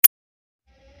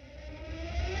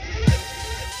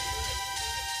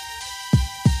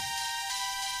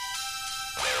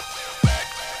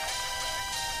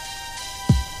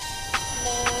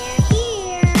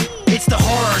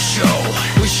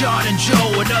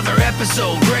another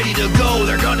episode ready to go.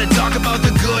 They're gonna talk about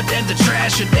the good and the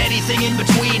trash and anything in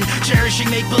between. Cherishing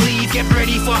make-believe, get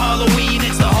ready for Halloween.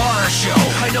 It's the horror show.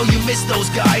 I know you missed those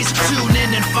guys. Tune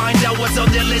in and find out what's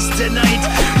on their list tonight.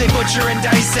 They butcher and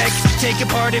dissect, take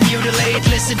apart and mutilate.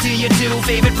 Listen to your two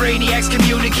favorite brainiacs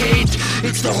communicate.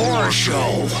 It's the horror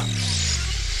show.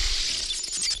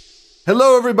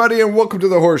 Hello, everybody, and welcome to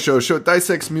the Horror Show. Show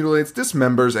dissects, mutilates,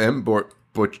 dismembers, and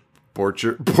butchers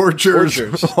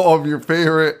all of your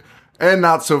favorite and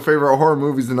not so favorite horror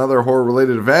movies and other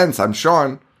horror-related events. I'm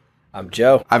Sean. I'm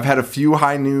Joe. I've had a few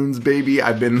high noons, baby.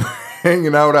 I've been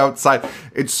hanging out outside.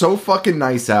 It's so fucking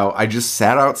nice out. I just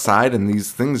sat outside, and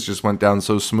these things just went down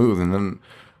so smooth, and then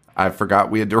I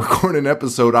forgot we had to record an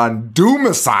episode on Doom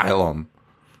Asylum.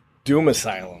 Doom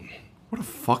Asylum. What a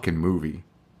fucking movie.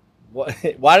 What?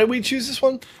 Why did we choose this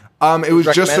one? It was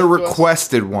just a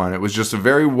requested one. It was just a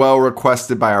very well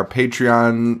requested by our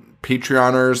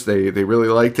Patreoners. They really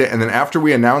liked it. And then after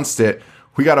we announced it,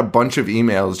 we got a bunch of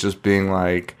emails just being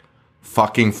like,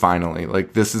 fucking finally.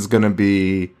 Like, this is going to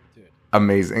be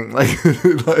amazing.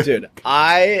 Dude,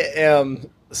 I am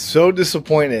so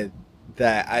disappointed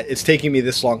that it's taking me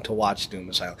this long to watch Doom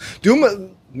Asylum.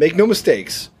 Make no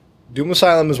mistakes, Doom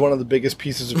Asylum is one of the biggest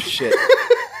pieces of shit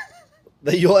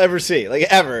that you'll ever see, like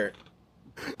ever.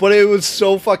 But it was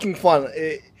so fucking fun.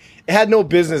 It had no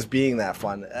business being that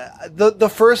fun. The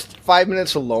first 5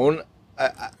 minutes alone,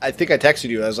 I think I texted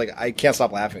you. I was like, I can't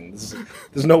stop laughing.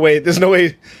 There's no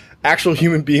way actual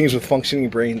human beings with functioning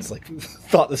brains like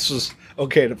thought this was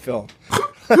okay to film.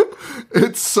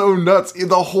 It's so nuts.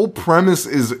 The whole premise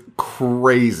is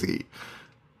crazy,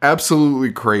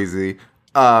 absolutely crazy.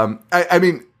 I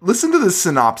mean, listen to this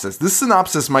synopsis. This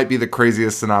synopsis might be the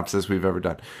craziest synopsis we've ever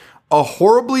done. A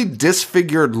horribly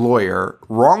disfigured lawyer,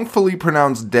 wrongfully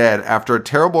pronounced dead after a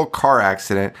terrible car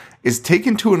accident, is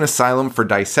taken to an asylum for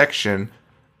dissection,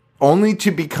 only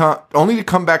to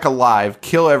come back alive,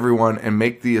 kill everyone, and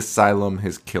make the asylum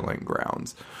his killing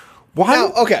grounds. Why?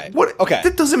 Now, okay. What? Okay.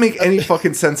 That doesn't make any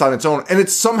fucking sense on its own, and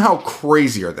it's somehow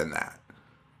crazier than that.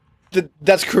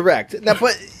 That's correct. Now,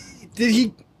 but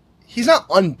he's not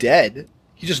undead.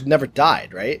 He just never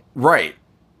died, right? Right.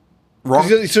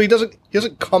 So he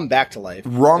doesn't come back to life.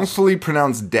 Wrongfully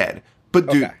pronounced dead. But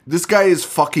dude, This guy is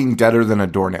fucking deader than a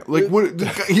doornail. Like, what?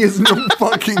 He has no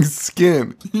fucking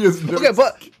skin. He has no. Okay,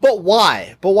 but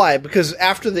why? But why? Because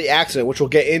after the accident, which we'll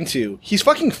get into, he's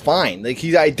fucking fine. Like,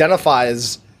 he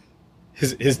identifies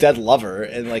his dead lover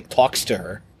and like talks to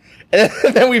her, and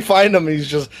then we find him and he's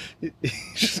just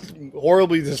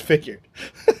horribly disfigured.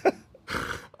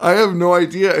 I have no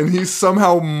idea, and he's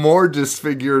somehow more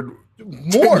disfigured.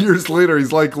 10 years later,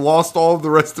 he's like lost all of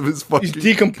the rest of his fucking. He's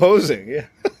decomposing, yeah.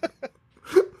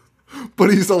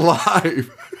 But he's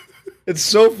alive. It's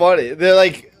so funny. They're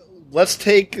like, let's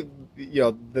take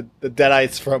the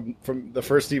Deadites from the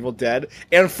first Evil Dead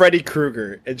and Freddy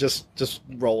Krueger and just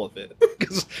roll with it,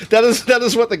 because that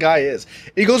is what the guy is.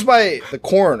 He goes by the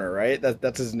coroner, right?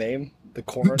 That's his name, the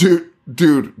coroner.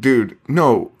 Dude.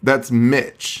 No, that's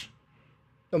Mitch.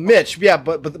 No, Mitch, yeah,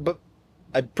 but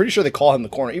I'm pretty sure they call him the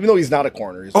coroner, even though he's not a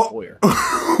coroner. He's a lawyer.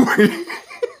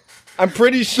 I'm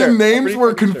pretty sure. The names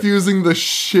were confusing the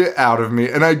shit out of me,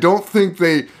 and I don't think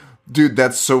they... Dude,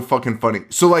 that's so fucking funny.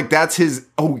 So, like, that's his...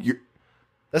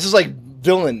 That's his, like,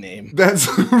 villain name. That's...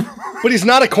 But he's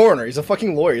not a coroner. He's a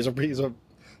fucking lawyer. He's a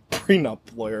prenup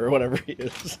lawyer or whatever he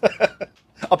is.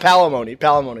 A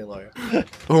palimony lawyer.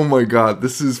 Oh my god,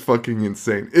 this is fucking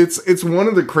insane. It's one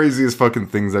of the craziest fucking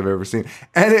things I've ever seen.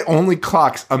 And it only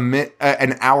clocks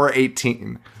an hour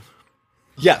 18.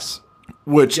 Yes.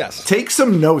 Take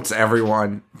some notes,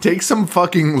 everyone. Take some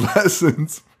fucking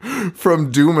lessons from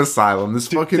Doom Asylum.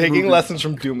 Taking lessons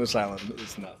from Doom Asylum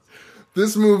is nuts.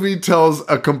 This movie tells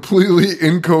a completely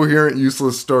incoherent,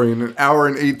 useless story in an hour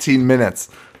and 18 minutes.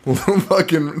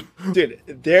 Fucking dude,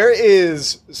 there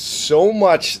is so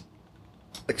much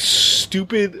like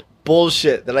stupid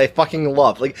bullshit that I fucking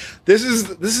love. Like, this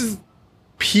is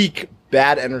peak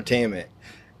bad entertainment.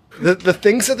 The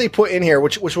things that they put in here,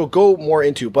 which we'll go more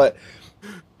into, but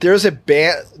there's a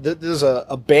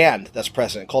band that's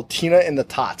present called Tina and the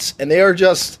Tots, and they are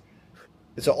just,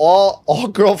 it's an all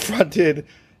girl fronted,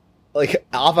 like,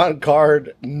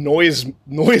 avant-garde noise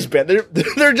band.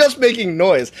 They're just making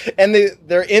noise, and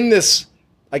they're in this.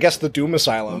 I guess the Doom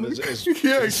Asylum is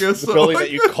yeah, I guess the so. building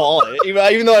that you call it,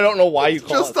 even though I don't know why you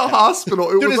call it. Just a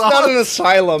hospital. Dude, it's not an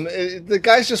asylum. The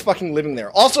guy's just fucking living there.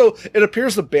 Also, it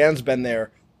appears the band's been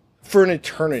there for an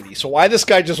eternity. So why this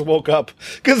guy just woke up?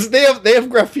 Because they have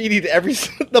graffitied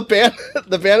the band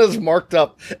has marked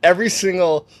up every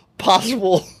single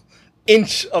possible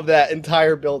inch of that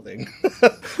entire building.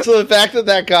 So the fact that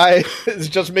that guy is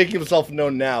just making himself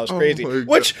known now is crazy.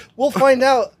 Which we'll find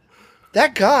out.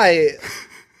 That guy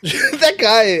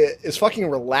is fucking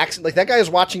relaxing. Like, that guy is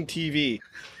watching TV.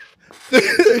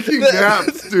 Taking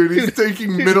naps, dude. He's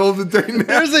taking middle of the day naps.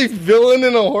 There's a villain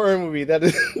in a horror movie that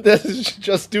is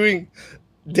just doing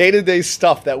day-to-day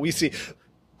stuff that we see.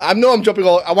 I know I'm jumping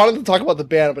all. I wanted to talk about the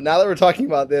band, but now that we're talking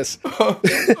about this,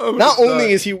 not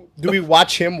only do we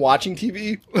watch him watching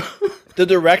TV, the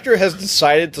director has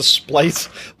decided to splice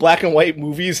black and white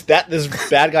movies that this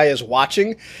bad guy is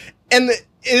watching, and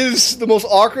is the most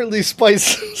awkwardly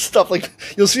spiced stuff. Like,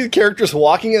 you'll see the characters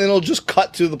walking, and then it'll just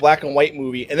cut to the black and white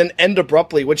movie, and then end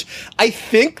abruptly, which I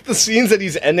think the scenes that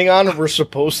he's ending on were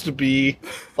supposed to be,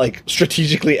 like,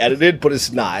 strategically edited, but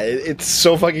it's not. It's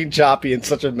so fucking choppy and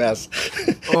such a mess.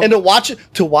 And to watch,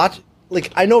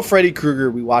 like, I know Freddy Krueger,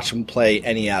 we watch him play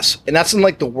NES, and that's in,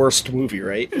 like, the worst movie,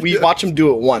 right? We watch him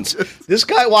do it once. This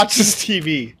guy watches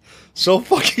TV so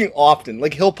fucking often.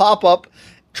 Like, he'll pop up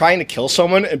trying to kill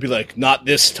someone and be like, not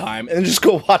this time, and then just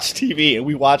go watch TV, and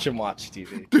we watch him watch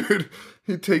TV. Dude,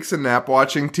 he takes a nap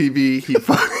watching TV. He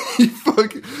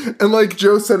fucking, and like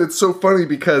Joe said, it's so funny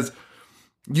because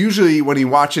usually when he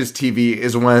watches TV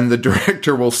is when the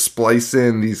director will splice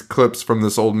in these clips from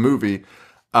this old movie.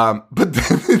 But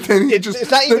then he just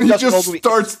starts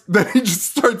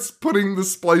putting the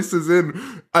splices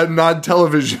in at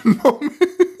non-television moments.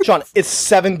 Sean, it's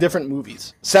 7 different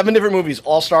movies. 7 different movies,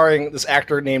 all starring this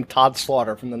actor named Todd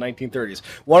Slaughter from the 1930s.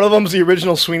 One of them's the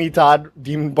original Sweeney Todd,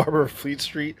 Demon Barber of Fleet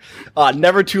Street,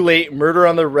 Never Too Late, Murder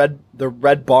on the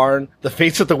Red Barn, The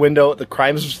Fates at the Window, The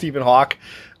Crimes of Stephen Hawke.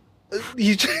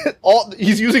 He's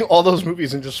using all those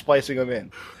movies and just splicing them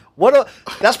in.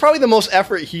 That's probably the most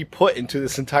effort he put into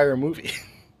this entire movie.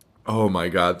 Oh my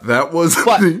god, that was.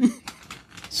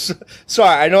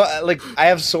 Sorry, I know. Like, I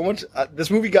have so much.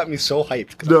 This movie got me so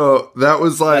hyped. No, that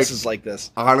was like this.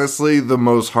 Honestly, the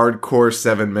most hardcore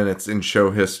 7 minutes in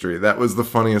show history. That was the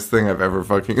funniest thing I've ever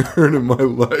fucking heard in my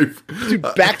life. Dude,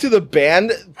 back to the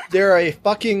band. They're a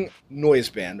fucking noise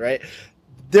band, right?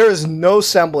 There is no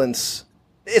semblance.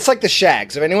 It's like the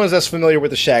Shags. If anyone's as familiar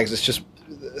with the Shags, it's just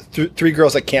 3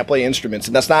 girls that can't play instruments,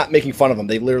 and that's not making fun of them.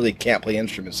 They literally can't play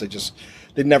instruments.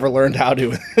 They never learned how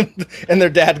to, and their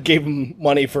dad gave them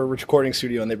money for a recording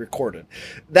studio, and they recorded.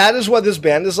 That is what this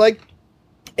band is like,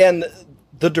 and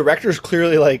the director's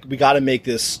clearly like, we got to make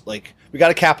this, like, we got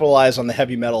to capitalize on the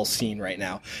heavy metal scene right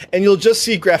now. And you'll just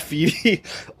see graffiti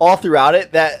all throughout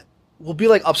it that will be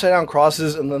like upside down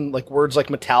crosses, and then like words like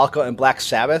Metallica and Black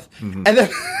Sabbath, and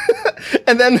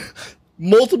then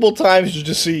multiple times you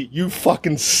just see "you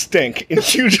fucking stink" in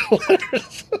huge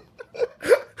letters.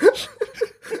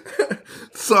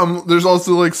 There's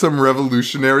also like some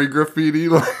revolutionary graffiti,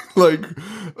 like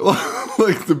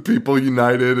the People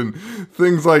United and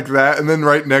things like that, and then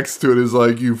right next to it is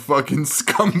like, "you fucking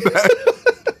scumbag."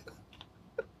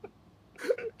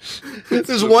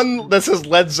 There's one that says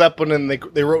Led Zeppelin, and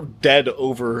they wrote "dead"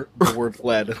 over the word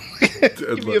lead.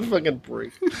 Give me a fucking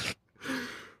break.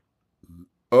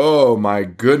 Oh my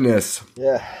goodness.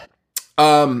 Yeah.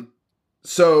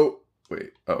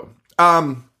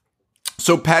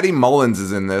 So Patty Mullins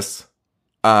is in this.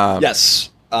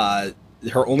 Yes.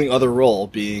 Her only other role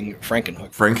being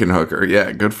Frankenhooker. Frankenhooker,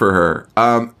 yeah, good for her.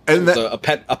 And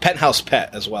a penthouse pet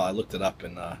as well. I looked it up,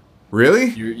 and really,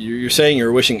 you're saying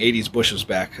you're wishing '80s Bush was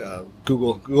back.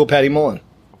 Google Patty Mullen.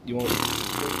 You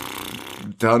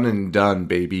won't. Done and done,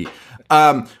 baby.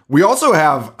 We also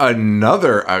have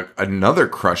another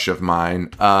crush of mine,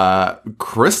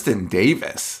 Kristen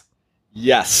Davis.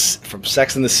 Yes, from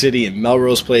Sex and the City and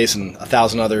Melrose Place and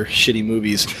 1,000 other shitty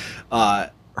movies.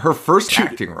 Her first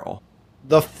acting role.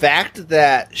 The fact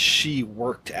that she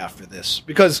worked after this,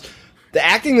 because the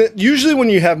acting that usually when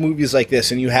you have movies like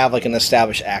this and you have like an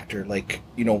established actor, like,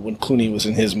 you know, when Clooney was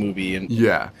in his movie, and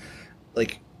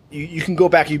like you can go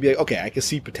back and you'd be like, okay, I can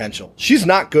see potential. She's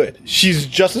not good. She's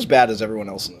just as bad as everyone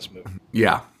else in this movie.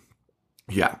 Yeah.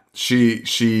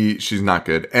 She's not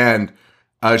good, and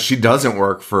she doesn't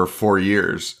work for 4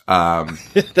 years. 8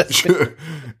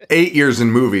 years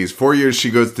in movies. 4 years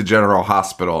she goes to General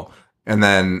Hospital, and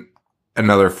then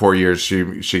another 4 years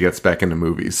she gets back into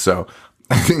movies. So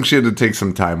I think she had to take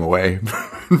some time away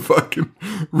and fucking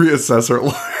reassess her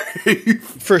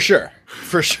life. For sure.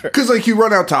 Because like you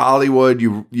run out to Hollywood,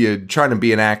 you're trying to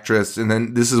be an actress, and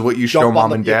then this is what you show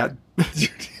mom and dad.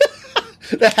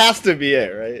 That has to be it,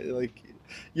 right? Like,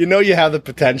 you know, you have the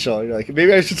potential. You're like,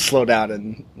 maybe I should slow down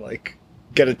and like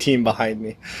get a team behind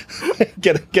me,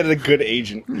 get a good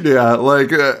agent. Yeah,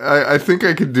 like I think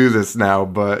I could do this now,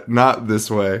 but not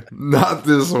this way. Not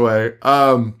this way.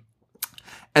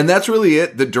 And that's really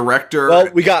it. The director. Well,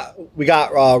 we got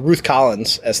Ruth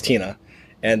Collins as Tina,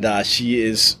 and she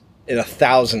is in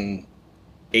 1,000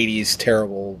 '80s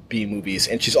terrible B movies,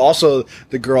 and she's also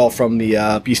the girl from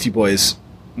the Beastie Boys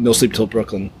 "No Sleep Till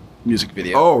Brooklyn" music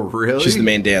video. Oh, really? She's the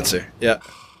main dancer. Yeah.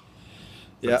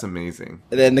 That's amazing.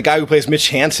 And then the guy who plays Mitch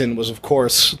Hansen was, of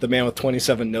course, the man with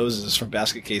 27 noses from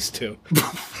Basket Case 2.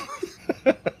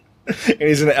 And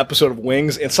he's in an episode of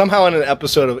Wings, and somehow in an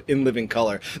episode of In Living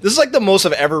Color. This is like the most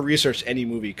I've ever researched any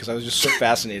movie, because I was just so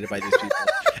fascinated by these people.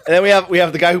 And then we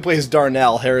have the guy who plays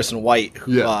Darnell, Harrison White,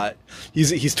 who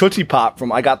he's Tootsie Pop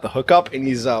from I Got the Hookup, and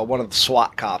he's one of the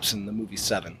SWAT cops in the movie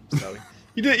Seven. So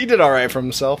he did all right for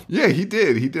himself. Yeah, he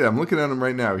did. I'm looking at him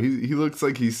right now. He looks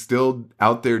like he's still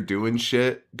out there doing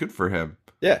shit. Good for him.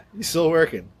 Yeah, he's still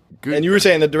working. Good. And you were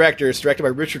saying the director is directed by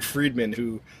Richard Friedman,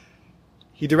 who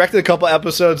he directed a couple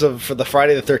episodes for the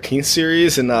Friday the 13th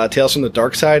series and Tales from the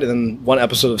Dark Side, and then one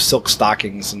episode of Silk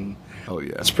Stockings. And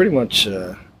it's pretty much.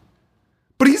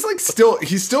 But he's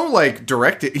still like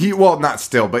directed. Not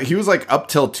still, but he was like up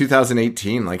till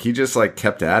 2018. Like he just like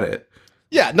kept at it.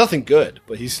 Yeah, nothing good,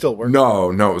 but he's still working.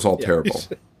 No, it was all terrible.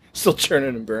 Still churning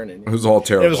and burning. It was all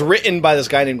terrible. And it was written by this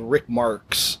guy named Rick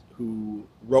Marks, who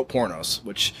wrote pornos,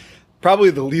 which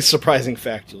probably the least surprising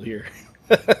fact you'll hear.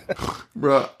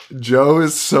 Bruh, Joe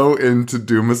is so into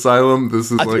Doom Asylum.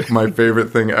 This is like my favorite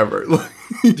thing ever.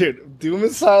 Dude, Doom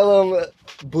Asylum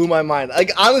blew my mind.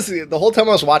 Like, honestly, the whole time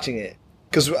I was watching it,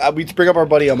 because we bring up our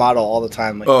buddy Amato all the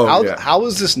time. Like, how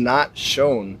is this not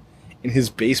shown in his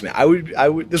basement? I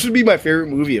would. This would be my favorite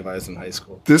movie if I was in high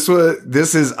school. This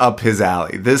is up his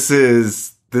alley. This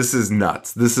is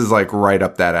nuts. This is like right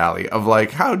up that alley of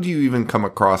like, how do you even come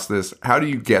across this? How do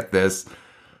you get this?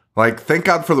 Like, thank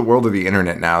God for the world of the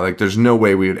internet now. Like, there's no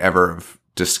way we would ever have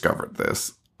discovered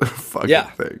this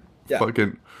fucking thing. Yeah.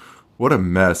 Fucking, what a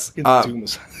mess.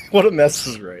 What a mess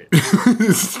is right.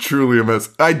 It's truly a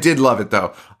mess. I did love it,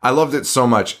 though. I loved it so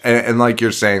much. And like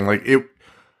you're saying, like,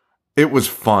 it was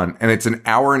fun. And it's an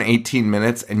hour and 18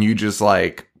 minutes, and you just,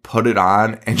 like, put it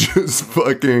on and just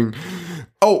fucking...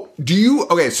 Oh,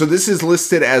 okay, so this is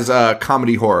listed as a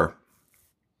comedy horror,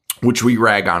 which we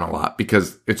rag on a lot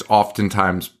because it's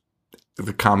oftentimes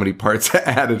the comedy parts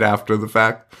added after the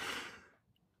fact.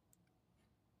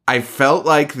 I felt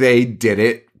like they did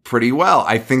it pretty well.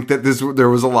 I think that there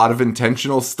was a lot of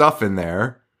intentional stuff in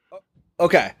there.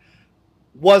 Okay.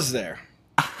 Was there?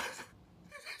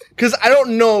 Because I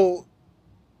don't know.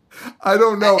 At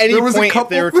any point if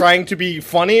they were trying to be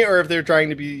funny or if they were trying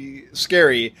to be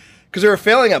scary. Because they were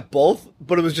failing at both,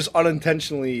 but it was just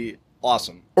unintentionally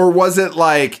awesome. Or was it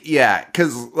like,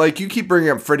 because like you keep bringing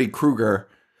up Freddy Krueger.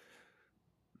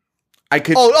 I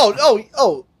could.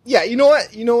 Oh, yeah. You know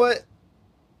what?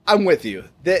 I'm with you.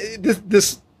 They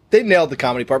nailed the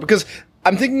comedy part, because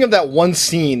I'm thinking of that one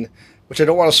scene, which I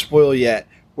don't want to spoil yet,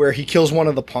 where he kills one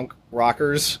of the punk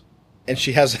rockers, and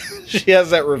she has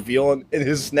that reveal, and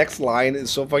his next line is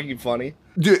so fucking funny.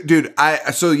 Dude, I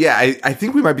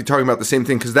think we might be talking about the same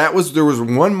thing, because there was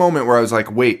one moment where I was like,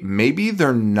 wait, maybe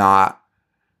they're not.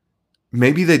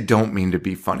 Maybe they don't mean to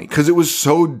be funny, because it was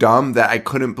so dumb that I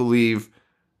couldn't believe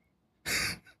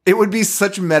it would be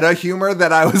such meta humor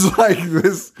that I was like,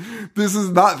 this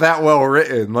is not that well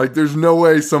written. Like, there's no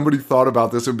way somebody thought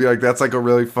about this and be like, that's like a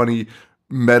really funny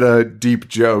meta deep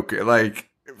joke. Like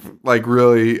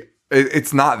really,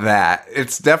 it's not that.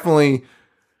 It's definitely,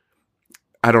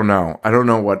 I don't know. I don't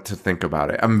know what to think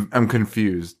about it. I'm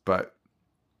confused, but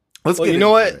let's get. You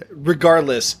know what?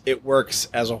 Regardless, it works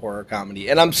as a horror comedy.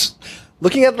 And I'm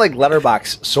looking at like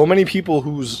Letterboxd. So many people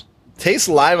whose tastes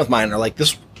align with mine are like,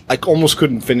 this. I almost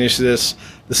couldn't finish this.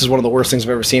 This is one of the worst things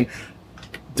I've ever seen.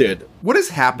 Dude. What is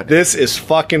happening? This is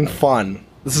fucking fun.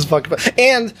 This is fucking fun.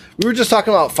 And we were just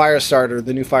talking about Firestarter,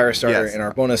 the new Firestarter, in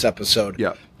our bonus episode. Yeah.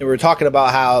 And we were talking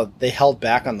about how they held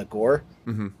back on the gore.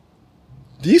 Mm-hmm.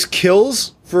 These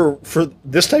kills for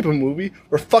this type of movie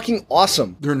were fucking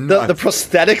awesome. They're nuts. The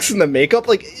prosthetics and the makeup,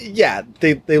 like, yeah,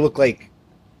 they look like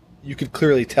you could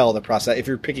clearly tell the process if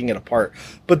you're picking it apart.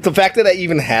 But the fact that it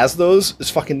even has those is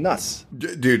fucking nuts.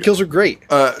 Dude. Kills are great.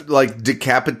 Like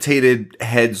decapitated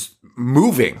heads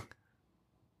moving.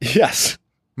 Yes.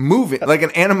 Moving. Like an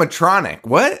animatronic.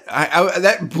 What?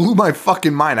 That blew my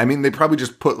fucking mind. I mean, they probably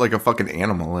just put like a fucking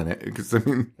animal in it. Because, I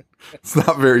mean, it's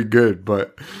not very good.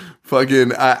 But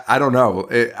fucking, I don't know.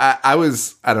 I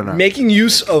don't know. Making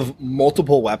use of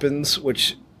multiple weapons,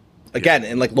 which, again,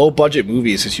 in like low budget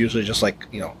movies, it's usually just like,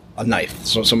 a knife.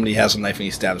 So somebody has a knife and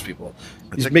he stabs people.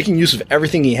 He's making use of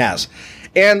everything he has.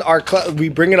 And we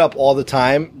bring it up all the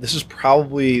time. This is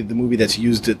probably the movie that's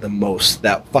used it the most.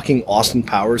 That fucking Austin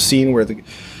Powers scene where the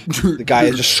guy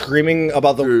is just screaming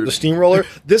about the steamroller.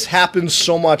 This happens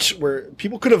so much where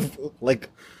people could have like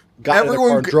gotten in a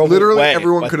car and drove away.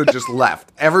 Everyone could have just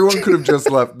left. Everyone could have just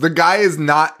left. The guy is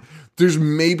not. There's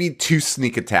maybe 2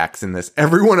 sneak attacks in this.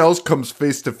 Everyone else comes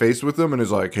face to face with him and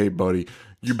is like, "Hey, buddy,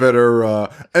 you better."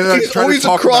 And he's always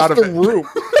across the room.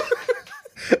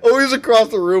 Always across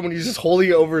the room, and he's just holding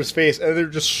it over his face, and they're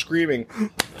just screaming,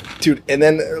 dude. And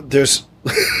then there's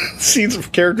scenes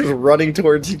of characters running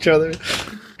towards each other.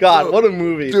 God, what a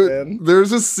movie, dude, man!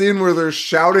 There's a scene where they're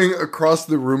shouting across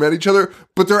the room at each other,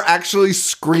 but they're actually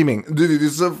screaming. Dude,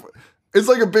 it's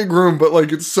like a big room, but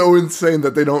like it's so insane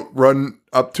that they don't run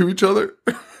up to each other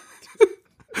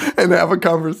and have a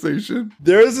conversation.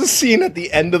 There is a scene at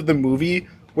the end of the movie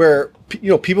where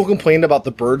people complained about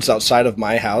the birds outside of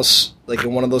my house, like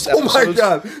in one of those episodes. Oh my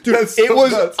god, dude, that's so it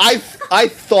was nuts. I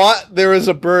thought there was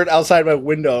a bird outside my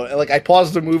window, and like I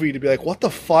paused the movie to be like, "What the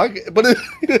fuck?" But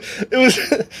it was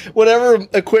whatever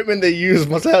equipment they used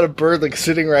must have had a bird like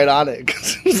sitting right on it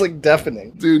because it was like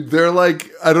deafening. Dude, they're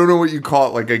like, I don't know what you call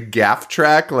it, like a gaff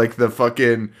track, like the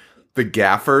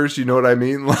gaffers. You know what I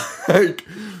mean? Like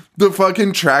the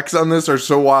fucking tracks on this are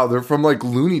so wild. They're from like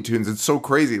Looney Tunes. It's so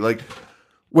crazy. Like,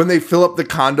 when they fill up the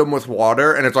condom with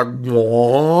water and it's like,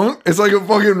 it's like a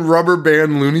fucking rubber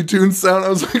band Looney Tunes sound. I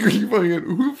was like,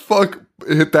 who the fuck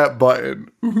hit that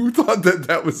button? Who thought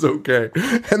that was okay?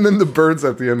 And then the birds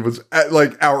at the end was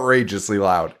like outrageously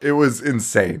loud. It was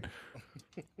insane.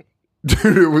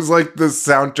 Dude, it was like the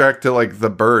soundtrack to like The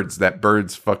Birds, that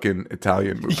Birds fucking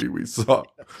Italian movie we saw.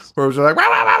 Where it was like, wah,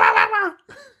 wah, wah, wah,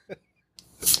 wah.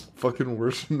 Fucking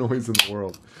worst noise in the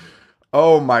world.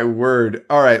 Oh my word.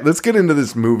 All right, let's get into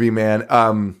this movie, man.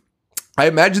 I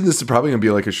imagine this is probably going to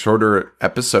be like a shorter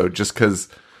episode just cuz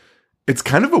it's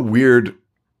kind of a weird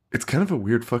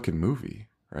fucking movie,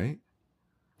 right?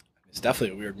 It's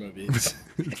definitely a weird movie. And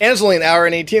it's only an hour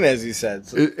and 18 as you said.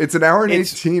 So it's an hour and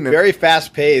 18. Very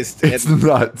fast paced. It's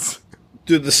nuts.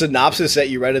 Dude, the synopsis that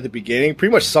you read at the beginning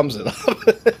pretty much sums it up.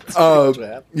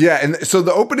 Yeah, and so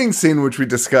the opening scene, which we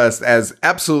discussed as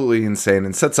absolutely insane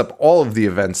and sets up all of the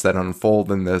events that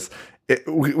unfold in this,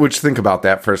 which think about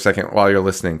that for a second while you're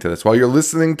listening to this. While you're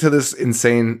listening to this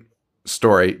insane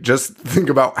story, just think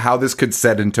about how this could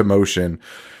set into motion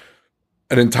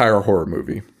an entire horror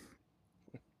movie.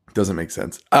 Doesn't make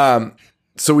sense.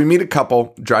 So we meet a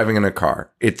couple driving in a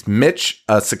car. It's Mitch,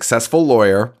 a successful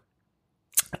lawyer,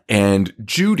 and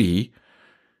Judy,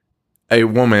 a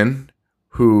woman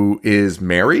who is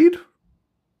married?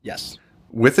 Yes.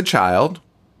 With a child?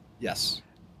 Yes.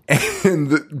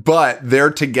 But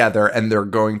they're together and they're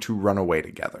going to run away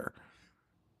together.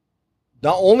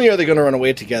 Not only are they going to run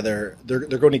away together, they're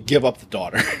going to give up the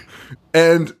daughter.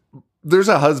 And there's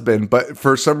a husband, but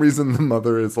for some reason the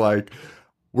mother is like,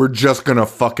 we're just going to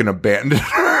fucking abandon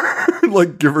her.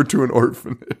 Like, give her to an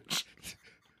orphanage.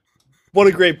 What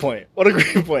a great point. What a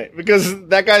great point. Because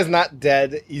that guy's not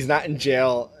dead. He's not in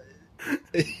jail.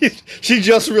 She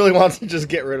just really wants to just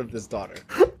get rid of this daughter.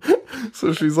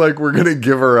 So she's like, we're going to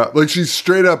give her up. Like, she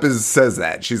straight up says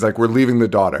that. She's like, we're leaving the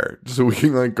daughter so we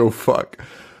can, like, go fuck.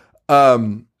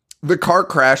 The car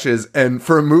crashes. And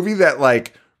for a movie that,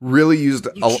 like, really used...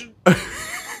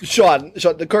 Sean,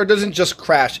 the car doesn't just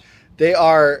crash. They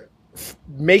are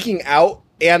making out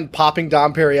and popping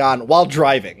Dom Perignon while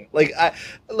driving. I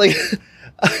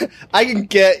can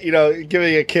get,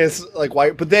 giving a kiss, like,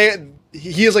 white, but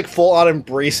he is like full on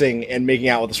embracing and making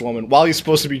out with this woman while he's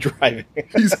supposed to be driving.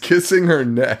 He's kissing her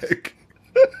neck.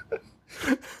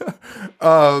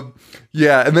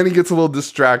 Yeah, and then he gets a little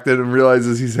distracted and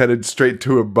realizes he's headed straight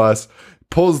to a bus,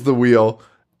 pulls the wheel,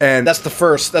 and that's the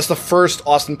first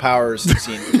Austin Powers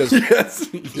scene because yes.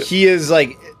 He is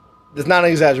like, it's not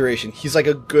an exaggeration. He's like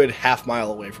a good half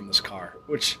mile away from this car,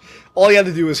 which all he had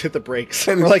to do was hit the brakes.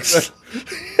 And like,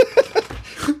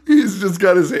 he's just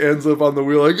got his hands up on the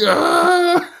wheel, like,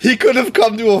 ah! He could have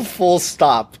come to a full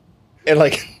stop and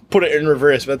like put it in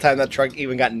reverse by the time that truck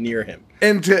even got near him.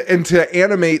 And to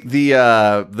animate the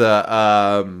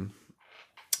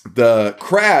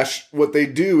crash, what they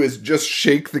do is just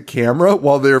shake the camera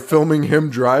while they're filming him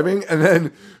driving, and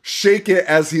then shake it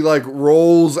as he like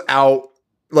rolls out.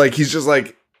 Like, he's just,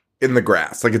 like, in the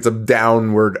grass. Like, it's a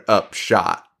downward up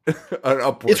shot. An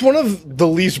upward. It's one of the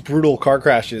least brutal car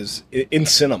crashes in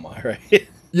cinema, right?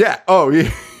 Yeah. Oh, yeah.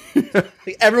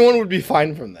 Like, everyone would be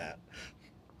fine from that.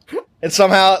 And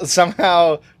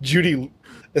somehow Judy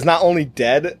is not only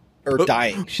dead or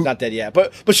dying. She's not dead yet,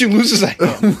 but she loses a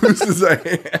hand.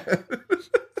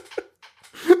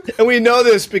 And we know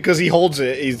this because he holds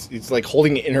it. He's like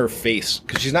holding it in her face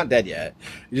because she's not dead yet.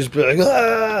 He just be like,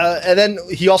 ah! And then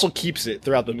he also keeps it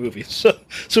throughout the movie. So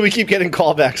we keep getting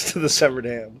callbacks to the severed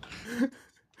hand.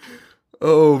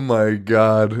 Oh my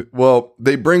God. Well,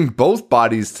 they bring both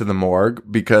bodies to the morgue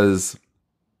because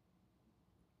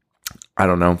I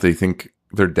don't know, they think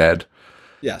they're dead.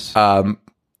 Yes.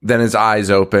 Then his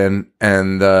eyes open,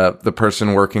 and the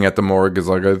person working at the morgue is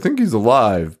like, I think he's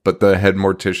alive. But the head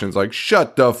mortician's like,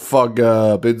 shut the fuck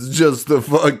up. It's just the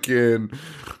fucking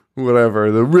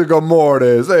whatever, the rigor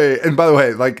mortis. Hey, and by the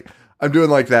way, like, I'm doing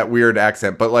like that weird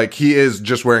accent, but like he is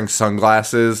just wearing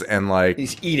sunglasses and like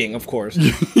he's eating, of course.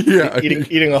 Yeah,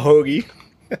 eating a hoagie.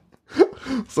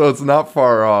 So it's not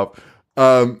far off.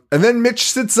 And then Mitch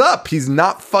sits up. He's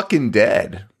not fucking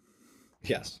dead.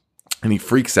 Yes. And he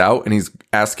freaks out and he's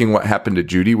asking what happened to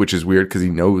Judy, which is weird because he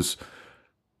knows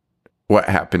what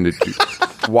happened to Judy.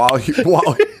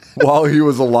 while he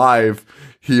was alive,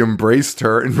 he embraced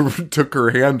her and took her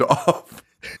hand off.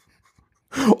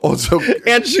 Also,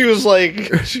 and she was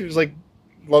like,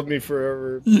 love me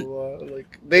forever. Blah, blah.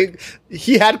 Like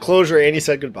he had closure and he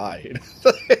said goodbye.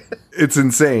 It's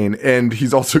insane. And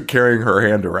he's also carrying her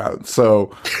hand around.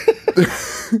 So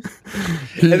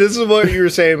and this is what you were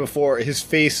saying before. His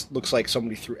face looks like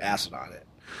somebody threw acid on it.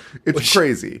 It's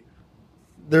crazy.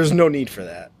 There's no need for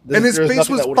that. And his face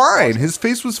was fine. His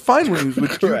face was fine when he was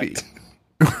with Judy.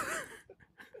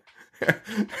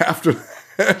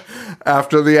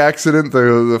 After the accident,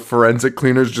 the forensic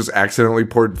cleaners just accidentally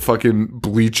poured fucking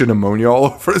bleach and ammonia all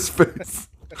over his face.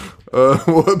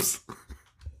 Whoops.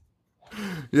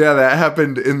 Yeah, that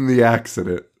happened in the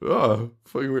accident. Oh,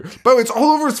 fucking weird. But it's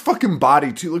all over his fucking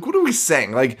body too. Like, what are we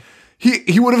saying? Like,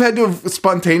 he would have had to have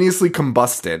spontaneously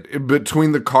combusted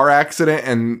between the car accident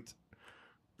and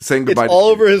saying goodbye. It's all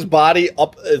over his body,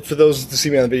 up for those to see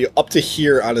me on the video, up to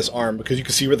here on his arm, because you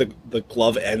can see where the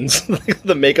glove ends,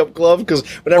 the makeup glove. Because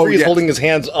whenever he's holding his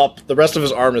hands up, the rest of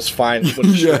his arm is fine, but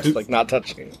it's like not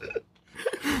touching.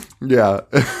 Yeah.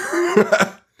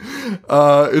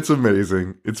 It's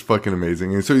amazing. It's fucking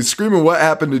amazing. And so he's screaming, what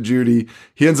happened to Judy?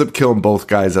 He ends up killing both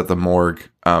guys at the morgue,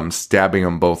 stabbing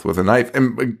them both with a knife.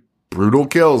 And brutal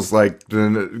kills, like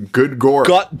good gore.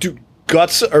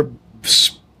 Guts are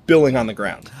spilling on the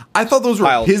ground. I thought those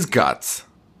were his guts.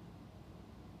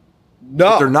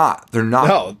 No. But they're not. They're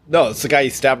not. No, it's the guy he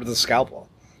stabbed with a scalpel.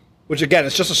 Which, again,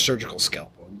 it's just a surgical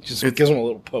scalpel. It gives him a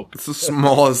little poke. It's the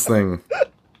smallest thing.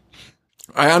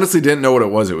 I honestly didn't know what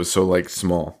it was. It was so, like,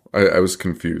 small. I was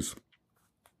confused.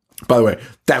 By the way,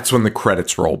 that's when the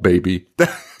credits roll, baby.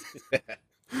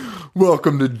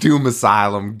 Welcome to Doom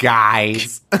Asylum,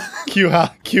 guys. Q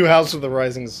House of the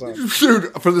Rising Sun.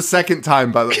 Shoot, for the second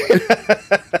time, by the way.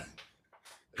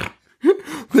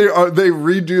 They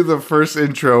redo the first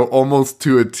intro almost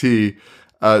to a T.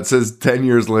 It says 10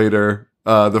 years later.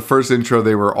 The first intro,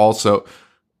 they were also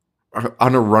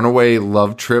on a runaway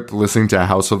love trip listening to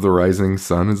House of the Rising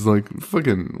Sun. Is like,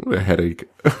 fucking, what a headache.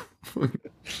 And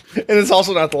it's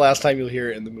also not the last time you'll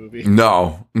hear it in the movie.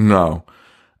 No.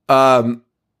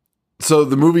 So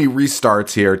the movie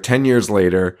restarts here 10 years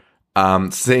later.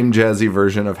 Same jazzy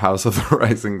version of House of the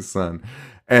Rising Sun.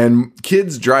 And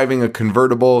kids driving a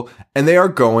convertible, and they are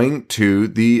going to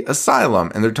the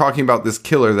asylum. And they're talking about this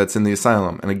killer that's in the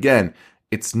asylum. And again,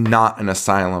 it's not an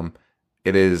asylum.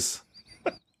 It's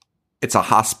a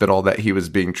hospital that he was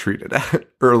being treated at.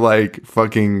 Or like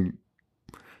fucking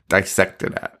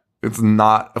dissected at. It's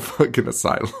not a fucking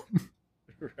asylum.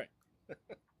 Right.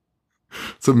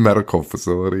 It's a medical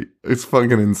facility. It's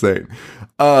fucking insane.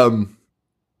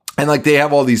 And like they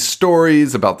have all these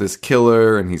stories about this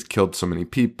killer and he's killed so many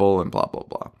people and blah,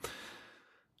 blah,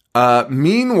 blah.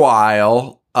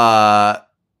 Meanwhile,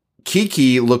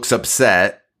 Kiki looks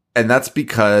upset, and that's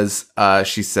because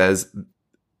she says,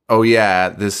 oh yeah,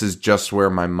 this is just where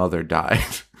my mother died.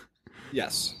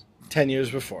 Yes. 10 years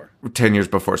before. 10 years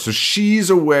before. So she's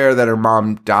aware that her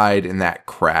mom died in that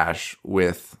crash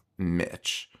with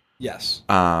Mitch. Yes.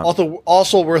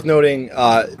 Also worth noting,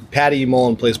 Patty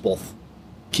Mullen plays both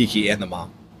Kiki and the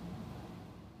mom.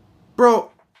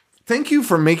 Bro, thank you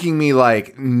for making me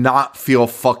like not feel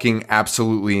fucking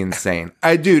absolutely insane.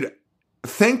 Dude,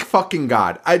 thank fucking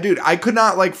God. I could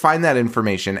not like find that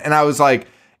information, and I was like,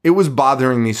 it was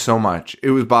bothering me so much.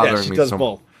 It was bothering me so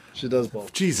much. She does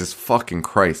both. Jesus fucking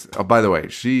Christ. Oh, by the way,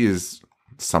 she is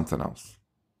something else.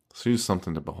 She's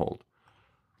something to behold.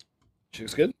 She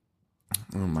looks good.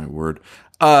 Oh my word.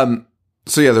 So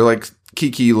yeah, they're like,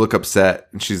 Kiki, you look upset.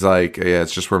 And she's like, yeah,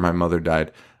 it's just where my mother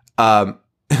died. And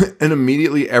And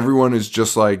immediately everyone is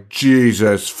just like,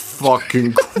 Jesus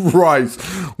fucking Christ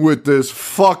with this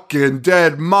fucking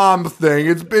dead mom thing.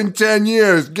 It's been 10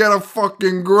 years. Get a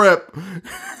fucking grip.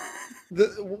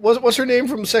 What's her name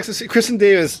from Sex and the City? Kristen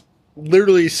Davis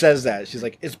literally says that. She's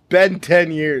like, it's been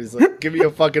 10 years. Like, give me a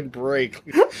fucking break.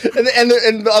 And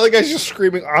the other guy's just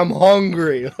screaming, I'm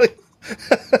hungry. Like,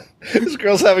 this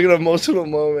girl's having an emotional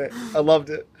moment. I loved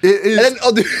it. It is.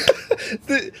 And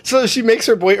then, so she makes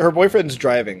her boyfriend's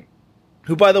driving.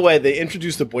 Who, by the way, they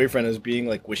introduced the boyfriend as being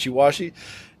like wishy-washy.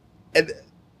 And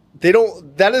they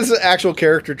don't. That is an actual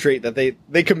character trait that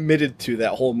they committed to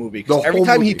that whole movie. Because every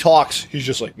time he talks, he's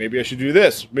just like, maybe I should do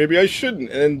this, maybe I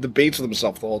shouldn't, and then debates with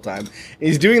himself the whole time. And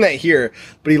he's doing that here,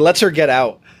 but he lets her get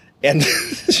out, and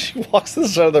she walks to the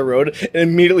side of the road and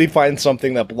immediately finds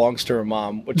something that belongs to her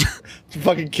mom, which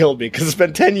fucking killed me because it's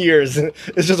been 10 years and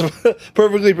it's just a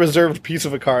perfectly preserved piece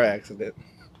of a car accident.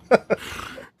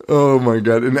 Oh my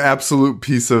God. An absolute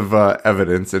piece of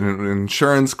evidence in an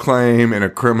insurance claim, in a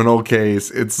criminal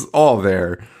case. It's all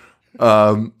there.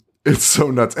 It's so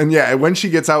nuts. And yeah, when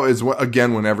she gets out is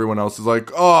again when everyone else is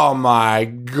like, oh my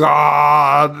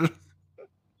God.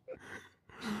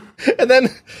 And then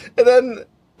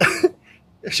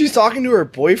she's talking to her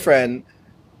boyfriend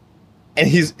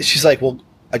and she's like, well,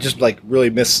 I just like really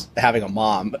miss having a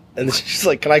mom. And she's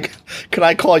like, can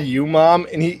I call you mom?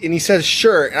 And he says,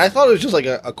 sure. And I thought it was just like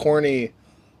a corny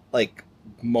like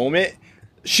moment.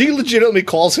 She legitimately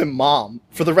calls him mom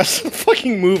for the rest of the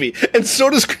fucking movie. And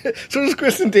so does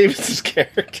Kristen Davis'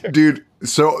 character. Dude,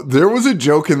 so there was a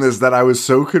joke in this that I was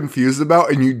so confused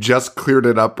about, and you just cleared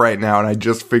it up right now, and I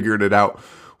just figured it out,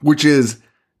 which is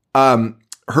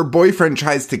her boyfriend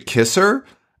tries to kiss her,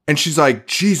 and she's like,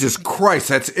 Jesus Christ,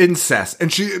 that's incest.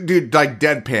 And she, dude, like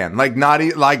deadpan, like not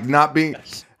being,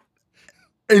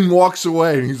 and walks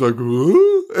away, and he's like,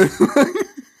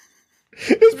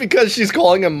 it's because she's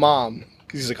calling him mom.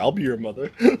 He's like, I'll be your mother.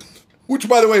 Which,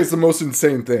 by the way, is the most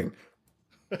insane thing.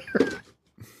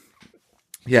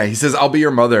 Yeah, he says, I'll be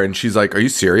your mother. And she's like, are you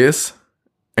serious?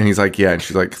 And he's like, yeah. And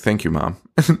she's like, thank you, mom.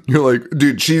 You're like,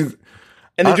 dude, she's...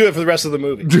 And they do it for the rest of the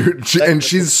movie. Dude,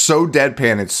 she's so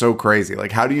deadpan. It's so crazy.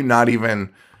 Like, how do you not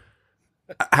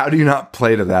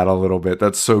play to that a little bit?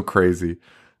 That's so crazy.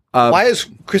 Why is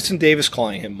Kristen Davis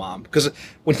calling him mom? Because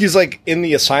when he's like in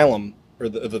the asylum, or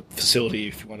the facility,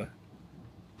 if you want to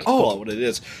call it what it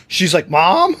is, she's like,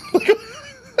 mom?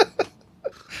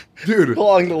 Dude, how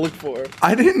long to look for?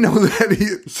 I didn't know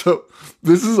that so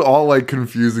this is all like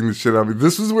confusing the shit out of me.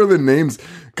 This is where the names,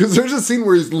 because there's a scene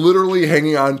where he's literally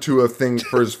hanging on to a thing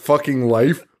for his fucking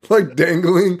life, like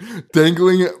dangling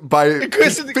by. And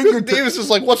Kristen Davis is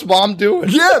like, what's mom doing?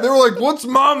 Yeah, they were like, what's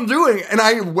mom doing? And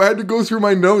I had to go through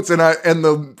my notes and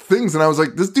the things, and I was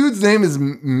like, this dude's name is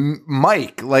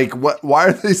Mike. Like, what? Why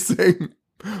are they saying?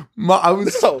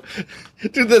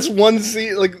 Dude, this one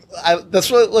scene, like, that's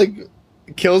what like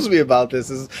kills me about this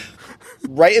is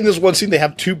right in this one scene they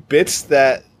have two bits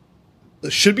that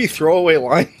should be throwaway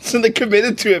lines, and they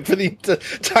committed to it for the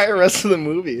entire rest of the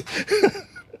movie.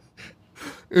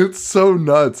 It's so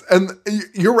nuts, and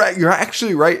you're right. You're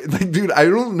actually right. Like, dude, I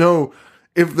don't know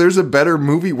if there's a better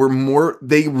movie where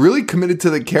they really committed to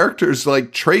the characters,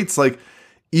 like traits, like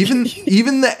even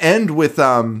the end with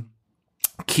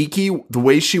Kiki, the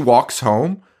way she walks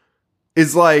home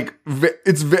is like,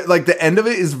 it's like the end of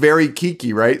it is very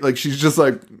Kiki, right? Like she's just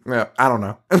like, yeah, I don't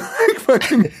know. Like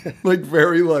fucking, like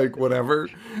very like whatever.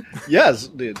 Yes,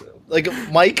 dude. Like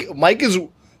Mike is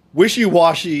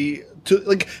wishy-washy to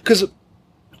like, because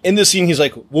in this scene he's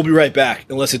like, we'll be right back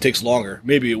unless it takes longer.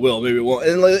 Maybe it will, maybe it won't.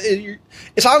 And like,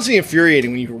 it's honestly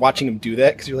infuriating when you're watching him do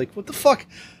that because you're like, what the fuck?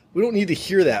 We don't need to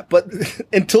hear that. But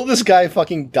until this guy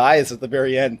fucking dies at the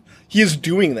very end, he is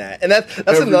doing that. And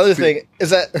that's another thing, is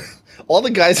that all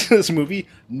the guys in this movie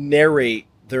narrate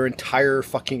their entire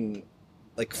fucking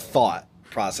like thought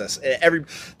process.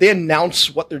 They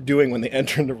announce what they're doing when they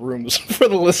enter into rooms for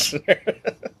the listener.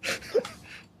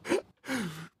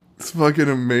 It's fucking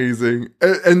amazing.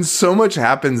 And so much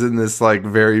happens in this like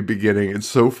very beginning. It's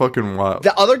so fucking wild.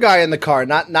 The other guy in the car,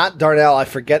 not Darnell, I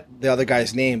forget the other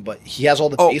guy's name, but he has all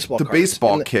the baseball cards. The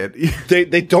baseball kid.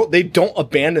 They don't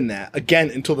abandon that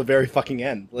again until the very fucking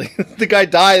end. Like the guy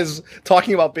dies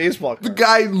talking about baseball cards. The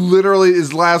guy literally,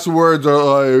 his last words are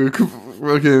like,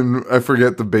 fucking, I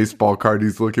forget the baseball card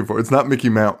he's looking for. It's not Mickey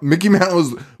Mouse. Mickey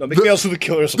Mouse. No, Mickey Mouse is the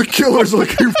killer's. The killer's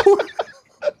looking for.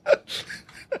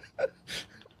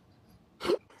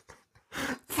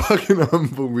 Fucking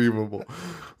unbelievable.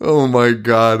 Oh my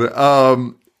God.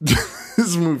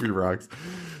 This movie rocks.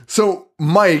 So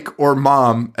Mike, or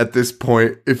mom at this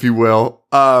point, if you will.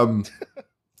 And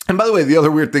by the way, the other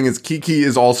weird thing is Kiki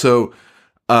is also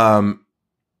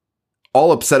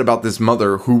all upset about this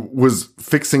mother who was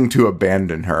fixing to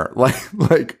abandon her.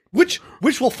 Like which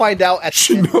we'll find out at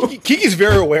the end. Kiki's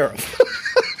very aware of.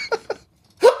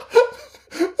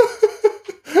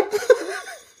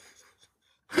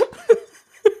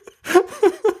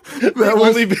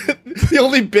 The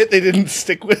only bit they didn't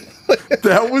stick with.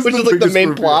 That was which is like the main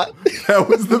reveal. plot. That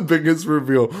was the biggest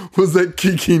reveal. Was that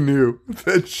Kiki knew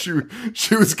that she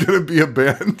was going to be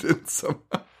abandoned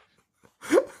somehow.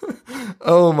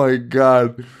 Oh my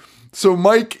god. So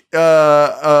Mike,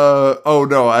 oh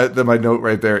no, my note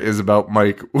right there is about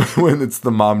Mike when it's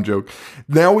the mom joke.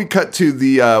 Now we cut to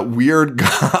the weird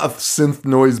goth synth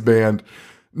noise band.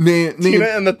 Tina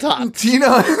and the Tots. Tina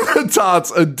and the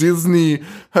Tots, a Disney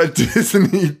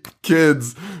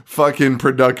kids fucking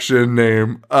production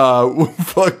name.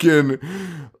 Fucking,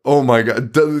 oh my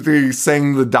god. They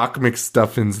sang the Doc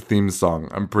McStuffins theme song,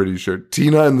 I'm pretty sure.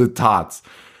 Tina and the Tots.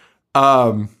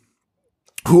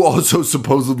 Who also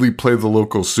supposedly play the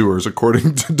local sewers,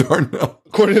 according to Darnell.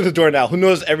 According to Darnell, who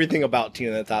knows everything about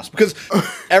Tina and the Tots. Because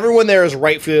everyone there is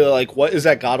rightfully like, what is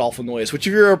that god-awful noise? Which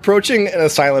if you're approaching an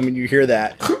asylum and you hear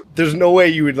that, there's no way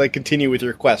you would like continue with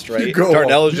your quest, right?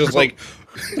 Darnell's just like,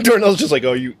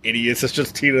 oh, you idiots, it's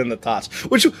just Tina and the Tots.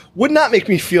 Which would not make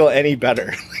me feel any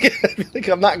better. Like,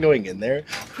 I'm not going in there.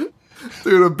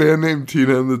 Dude, a band named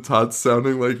Tina and the Tots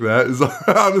sounding like that is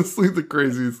honestly the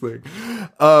craziest thing.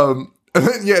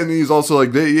 Yeah, and he's also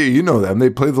like, you know them. They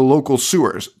play the local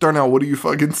sewers. Darnell, what do you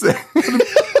fucking say?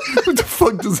 What the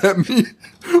fuck does that mean?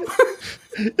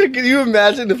 Can you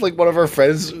imagine if, like, one of our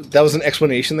friends, that was an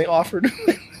explanation they offered?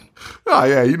 Oh,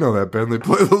 yeah, you know that band. They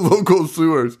play the local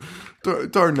sewers.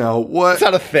 Darnell, what? That's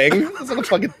not a thing. That's not a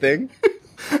fucking thing.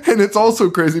 And it's also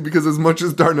crazy because as much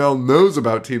as Darnell knows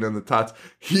about Tina and the Tots,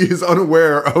 he is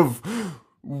unaware of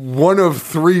one of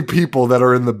three people that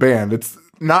are in the band. It's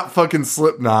not fucking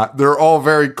Slipknot. They're all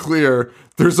very clear.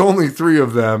 There's only three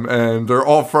of them, and they're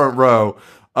all front row.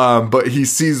 But he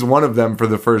sees one of them for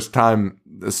the first time,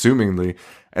 assumingly,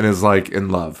 and is like in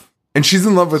love. And she's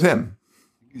in love with him.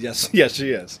 Yes,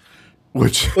 she is.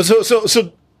 Which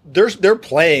so they're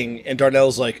playing, and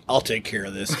Darnell's like, "I'll take care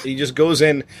of this." And he just goes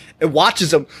in and watches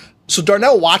them. So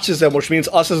Darnell watches them, which means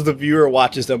us as the viewer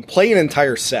watches them play an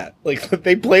entire set. Like,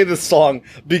 they play the song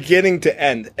beginning to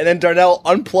end, and then Darnell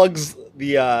unplugs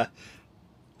the I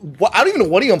don't even know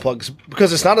what he unplugs,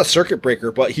 because it's not a circuit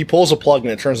breaker, but he pulls a plug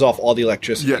and it turns off all the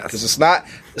electricity. Yes. Because it's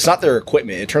not their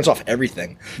equipment. It turns off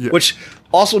everything. Yeah. Which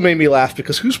also made me laugh,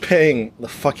 because who's paying the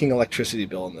fucking electricity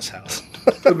bill in this house?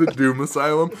 the Doom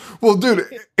Asylum. Well, dude,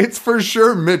 it's for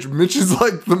sure Mitch. Mitch is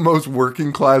like the most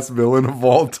working class villain of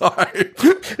all time.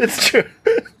 It's true.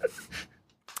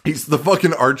 He's the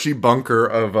fucking Archie Bunker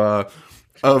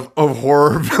of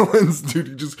horror villains, dude.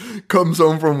 He just comes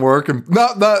home from work and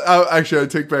actually, I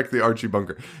take back the Archie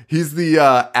Bunker. He's the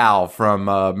Al from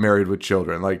Married with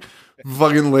Children. Like,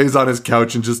 fucking lays on his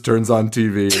couch and just turns on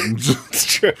TV. And just, It's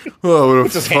true. oh,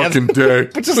 what a fucking day!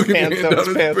 Puts his hands down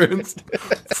his pants.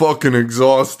 Fucking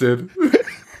exhausted.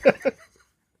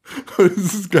 What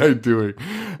is this guy doing?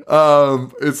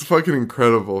 It's fucking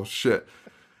incredible shit.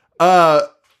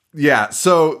 Yeah,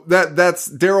 so that's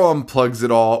Daryl unplugs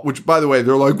it all, which, by the way,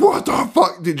 they're like, what the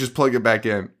fuck? Dude, just plug it back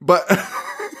in. But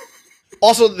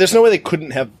also, there's no way they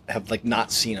couldn't have like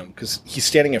not seen him, because he's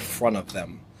standing in front of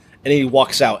them, and he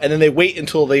walks out, and then they wait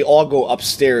until they all go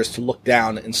upstairs to look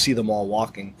down and see them all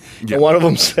walking. Yeah. And one of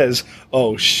them says,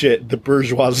 "Oh shit, the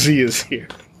bourgeoisie is here."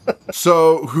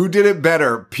 So, who did it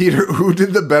better? Who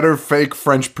did the better fake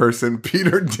French person?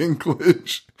 Peter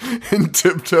Dinklage in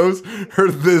Tiptoes, or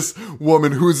this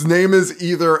woman whose name is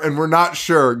either, and we're not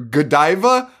sure,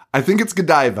 Godiva? I think it's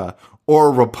Godiva,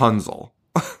 or Rapunzel.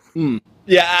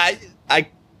 Yeah, I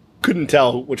couldn't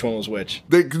tell which one was which.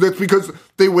 That's because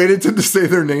they waited to say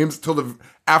their names till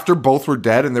after both were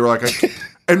dead, and they were like,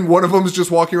 and one of them is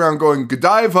just walking around going,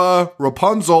 Godiva,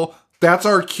 Rapunzel. That's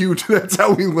our cue. That's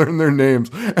how we learn their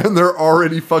names. And they're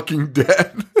already fucking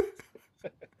dead.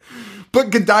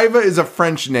 But Godiva is a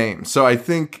French name. So I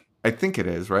think it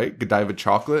is, right? Godiva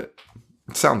chocolate.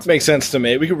 It sounds... Makes sense to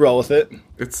me. We could roll with it.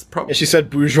 It's probably... And she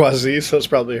said bourgeoisie, so it's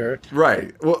probably her.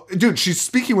 Right. Well, dude, she's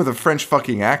speaking with a French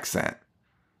fucking accent.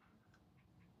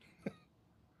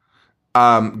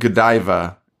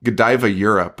 Godiva,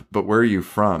 Europe. But where are you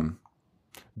from?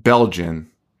 Belgian.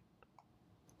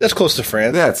 That's close to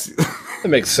France. That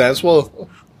makes sense. Well,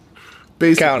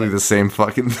 basically the same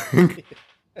fucking thing.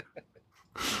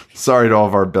 Sorry to all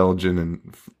of our Belgian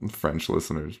and French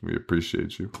listeners. We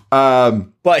appreciate you.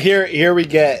 But here we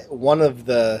get one of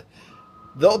the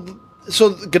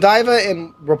So Godiva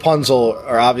and Rapunzel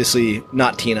are obviously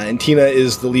not Tina, and Tina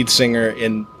is the lead singer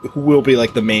and who will be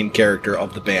like the main character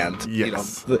of the band.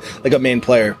 Yes. Like a main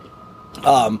player.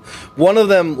 One of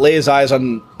them lays eyes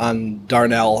on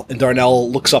Darnell, and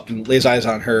Darnell looks up and lays eyes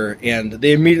on her, and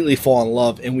they immediately fall in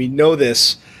love. And we know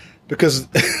this because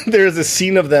there's a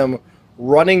scene of them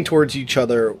running towards each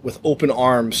other with open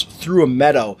arms through a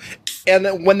meadow. And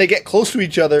then when they get close to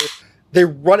each other, they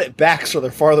run it back so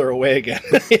they're farther away again.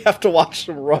 You have to watch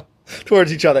them run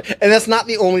towards each other. And that's not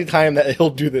the only time that he'll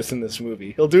do this in this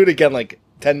movie. He'll do it again like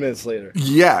 10 minutes later.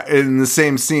 Yeah, in the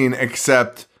same scene,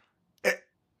 except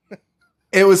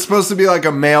it was supposed to be like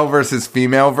a male versus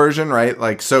female version, right?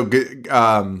 Like, so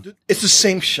it's the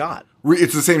same shot.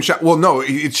 It's the same shot. Well, no,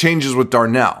 it changes with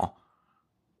Darnell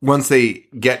once they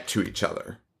get to each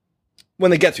other.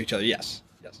 When they get to each other, yes.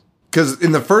 Because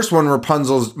in the first one,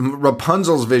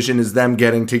 Rapunzel's vision is them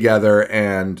getting together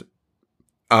and,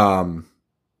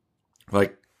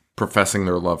 like, professing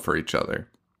their love for each other.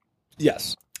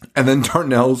 Yes. And then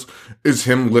Darnell's is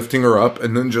him lifting her up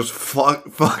and then just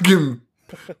fucking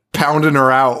pounding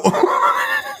her out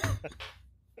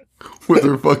with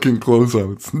her fucking clothes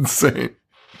on. It's insane.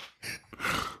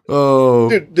 Oh,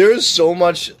 dude, there is so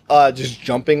much just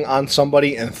jumping on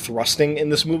somebody and thrusting in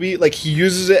this movie. Like, he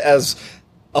uses it as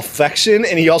affection,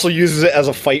 and he also uses it as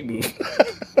a fight move.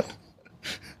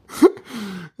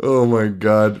 Oh my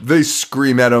god. They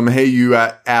scream at him, "Hey, you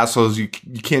assholes, you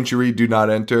can't you read do not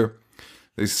enter?"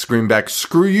 They scream back,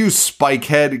 "Screw you,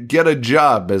 spikehead, get a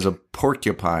job as a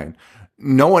porcupine."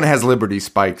 No one has Liberty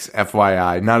Spikes,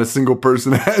 FYI. Not a single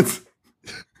person has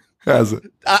it.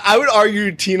 I would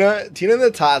argue Tina and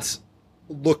the Tots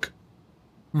look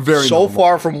very so normal.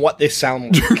 far from what they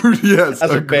sound like. Yes,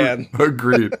 as a band.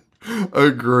 Agreed.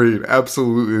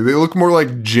 Absolutely. They look more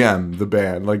like Jem, the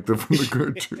band, like from the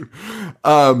cartoon.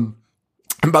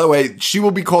 And by the way, she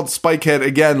will be called Spikehead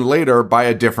again later by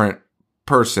a different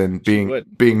person,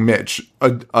 being Mitch,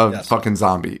 a fucking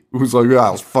zombie who's like,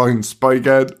 "Yeah, fucking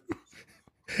Spikehead."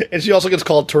 And she also gets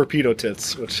called Torpedo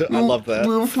Tits, which I love that.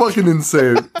 Fucking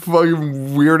insane.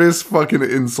 Fucking weirdest fucking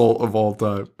insult of all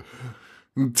time.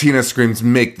 Tina screams,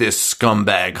 "Make this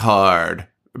scumbag hard.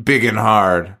 Big and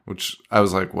hard," which I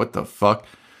was like, what the fuck?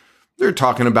 They're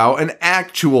talking about an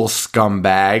actual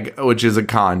scumbag, which is a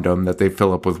condom that they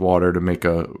fill up with water to make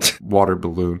a water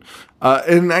balloon. Have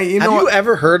you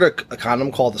ever heard a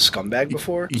condom called a scumbag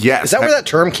before? Yes. Is that where that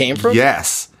term came from?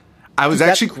 Yes.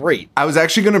 That's great. I was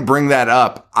actually going to bring that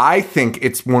up. I think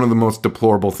it's one of the most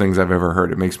deplorable things I've ever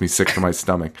heard. It makes me sick to my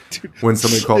stomach when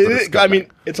somebody calls it a scumbag. I mean,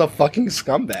 it's a fucking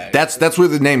scumbag. That's where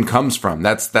the name comes from.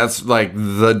 That's like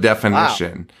the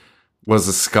definition. Wow. Was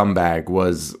a scumbag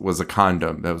was a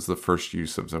condom. That was the first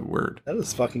use of the word. That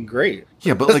is fucking great.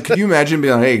 Yeah, but like, could you imagine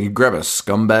being like, "Hey, you grab a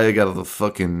scumbag out of the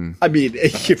fucking..." I mean,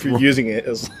 if you're using it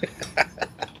as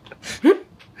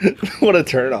what a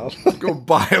turn off. Go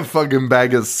buy a fucking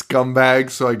bag of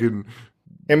scumbags so I can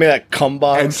hand me that cum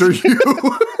box. Enter you.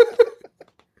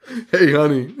 Hey,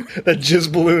 honey. That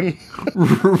jizz balloon.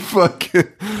 Fucking...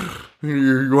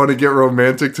 You want to get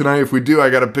romantic tonight? If we do,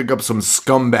 I got to pick up some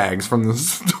scumbags from the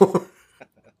store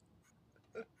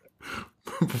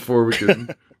before we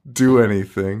can do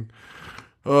anything.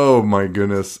 Oh my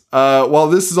goodness. While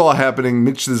this is all happening,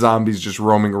 Mitch the zombie's just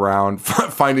roaming around,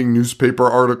 finding newspaper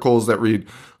articles that read,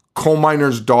 "Coal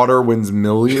miner's daughter wins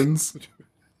millions,"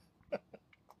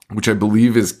 which I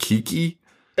believe is Kiki.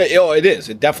 Oh, it is.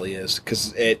 It definitely is.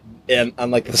 Because and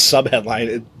unlike the subheadline,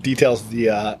 it details the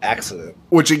accident.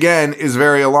 Which, again, is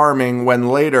very alarming when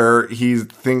later he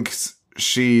thinks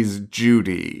she's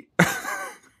Judy,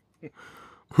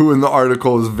 who in the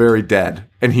article is very dead.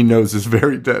 And he knows is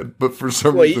very dead. But for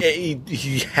some reason...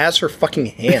 He has her fucking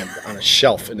hand on a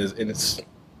shelf in his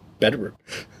bedroom.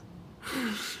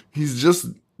 He's just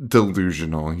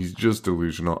delusional.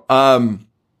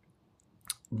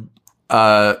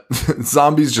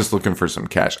 Zombie's just looking for some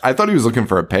cash. I thought he was looking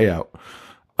for a payout.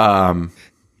 I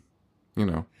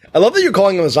love that you're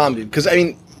calling him a zombie because I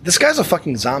mean this guy's a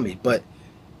fucking zombie, but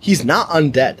he's not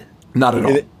undead. Not at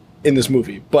all in this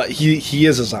movie, but he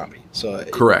is a zombie. So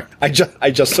correct. I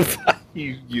justify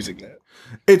you using that.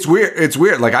 It's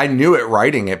weird. Like I knew it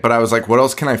writing it, but I was like, what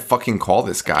else can I fucking call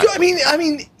this guy? I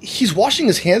mean, he's washing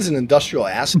his hands in industrial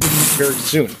acid very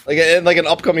soon, like an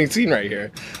upcoming scene right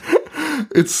here.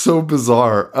 It's so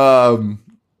bizarre.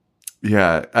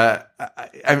 Yeah.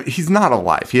 I mean, he's not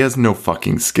alive. He has no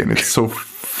fucking skin. It's so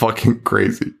fucking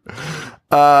crazy.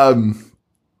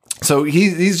 So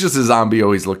he's just a zombie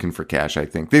always looking for cash, I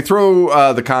think. They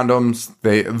throw the condoms.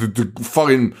 The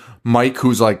fucking Mike,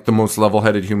 who's like the most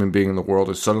level-headed human being in the world,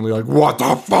 is suddenly like, what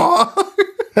the fuck?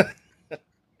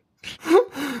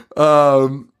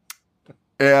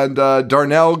 And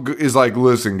Darnell is like,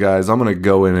 listen, guys, I'm going to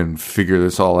go in and figure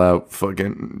this all out,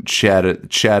 fucking chat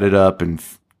it up and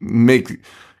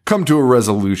come to a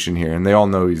resolution here. And they all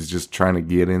know he's just trying to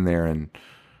get in there and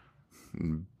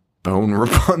bone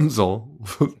Rapunzel.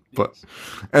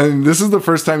 And this is the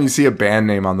first time you see a band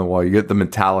name on the wall. You get the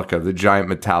Metallica, the giant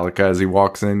Metallica as he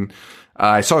walks in.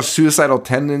 I saw Suicidal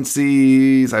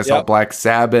Tendencies. I saw Black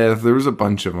Sabbath. There was a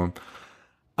bunch of them.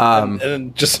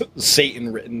 And just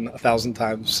Satan written 1,000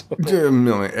 times.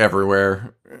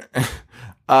 Everywhere.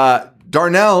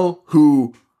 Darnell,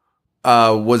 who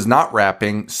was not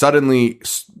rapping, suddenly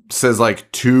says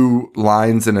like 2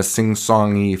 lines in a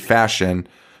sing-songy fashion,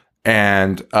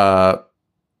 and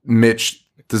Mitch,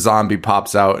 the zombie,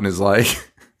 pops out and is like,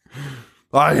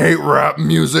 I hate rap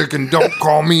music and don't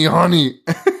call me honey.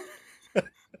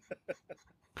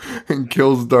 And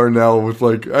kills Darnell with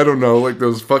like, I don't know, like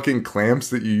those fucking clamps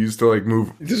that you use to like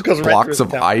move blocks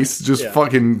of ice. Just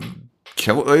fucking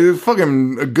kill. It was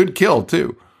fucking a good kill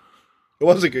too. It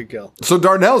was a good kill. So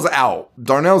Darnell's out.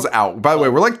 By the way,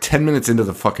 we're like 10 minutes into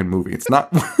the fucking movie. It's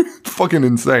not fucking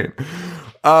insane.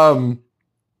 Anyway,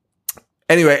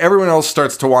 everyone else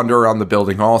starts to wander around the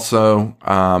building also.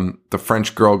 The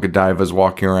French girl Godiva's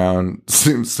walking around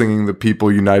singing "The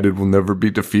People United Will Never Be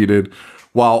Defeated,"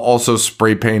 while also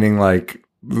spray painting like,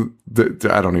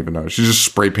 I don't even know. She's just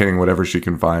spray painting whatever she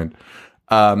can find.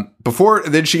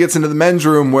 Then she gets into the men's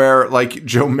room where, like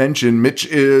Joe mentioned, Mitch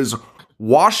is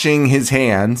washing his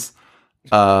hands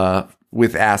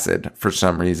with acid for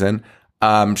some reason.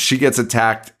 She gets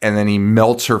attacked, and then he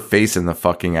melts her face in the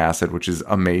fucking acid, which is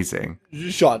amazing.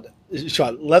 Sean,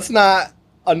 let's not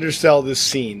undersell this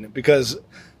scene, because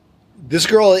this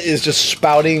girl is just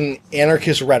spouting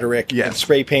anarchist rhetoric and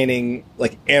spray painting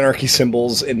like anarchy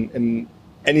symbols and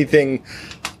anything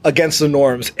against the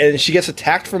norms, and she gets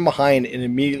attacked from behind and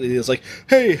immediately is like,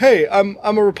 hey, I'm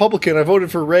a Republican, I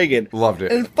voted for Reagan. Loved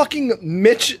it. And fucking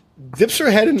Mitch dips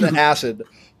her head in the acid,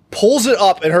 pulls it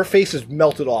up, and her face is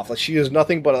melted off. Like she is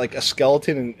nothing but like a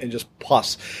skeleton and just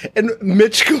pus. And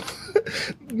Mitch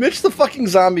the fucking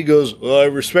zombie goes, I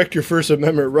respect your First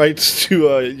Amendment rights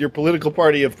to your political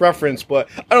party of preference, but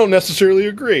I don't necessarily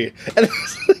agree. And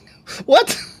it's like,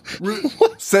 what?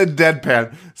 Said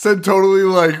deadpan. Said totally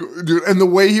like, dude. And the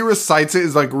way he recites it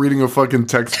is like reading a fucking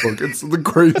textbook. It's the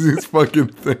craziest fucking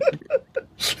thing.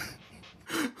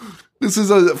 This is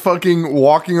a fucking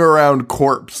walking around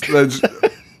corpse that's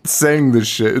saying this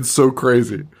shit. It's so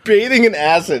crazy. Bathing in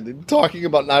acid and talking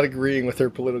about not agreeing with her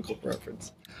political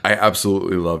preference. I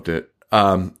absolutely loved it.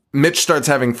 Mitch starts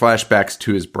having flashbacks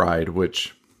to his bride,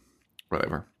 which,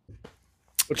 whatever.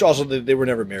 Which also, they were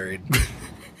never married.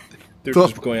 They're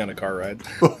just going on a car ride.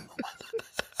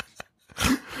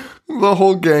 The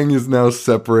whole gang is now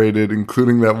separated,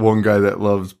 including that one guy that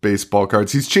loves baseball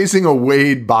cards. He's chasing a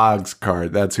Wade Boggs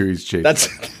card. That's who he's chasing. That's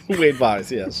Wade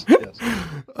Boggs, yes. He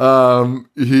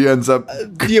ends up...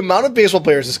 the amount of baseball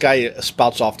players this guy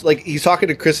spouts off. Like, he's talking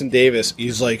to Kristen Davis.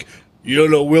 He's like, you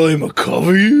don't know Willie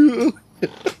McCovey?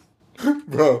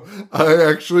 Bro, I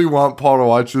actually want Paul to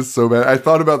watch this so bad. I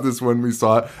thought about this when we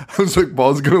saw it. I was like,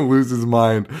 Paul's gonna lose his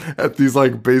mind at these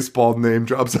like baseball name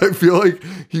drops. I feel like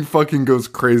he fucking goes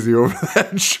crazy over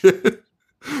that shit.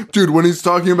 Dude, when he's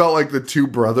talking about like the 2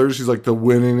 brothers, he's like the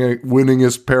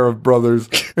winningest pair of brothers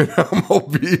in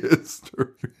MLB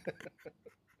history.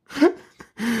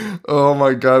 Oh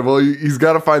my god. Well, he's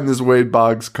got to find this Wade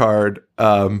Boggs card.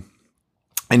 And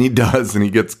he does, and he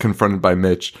gets confronted by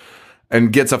Mitch.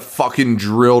 And gets a fucking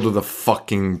drill to the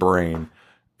fucking brain.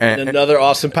 And another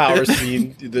Austin Powers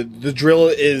scene. The drill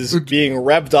is being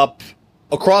revved up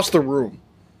across the room.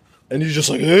 And he's just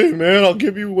like, hey, man, I'll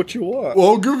give you what you want.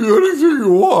 Well, I'll give you anything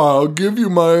you want. I'll give you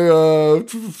my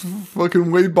fucking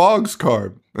Wade Boggs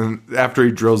card. And after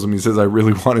he drills him, he says, I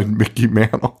really wanted Mickey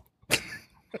Mantle.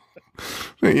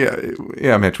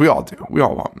 Yeah, Mitch, we all do. We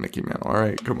all want Mickey Mantle, all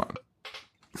right? Come on.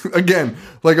 Again,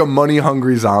 like a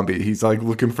money-hungry zombie. He's like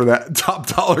looking for that top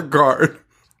dollar card.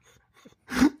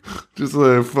 Just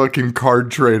a fucking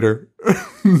card trader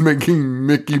making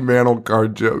Mickey Mantle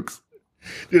card jokes.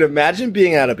 Dude, imagine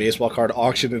being at a baseball card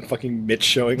auction and fucking Mitch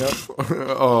showing up.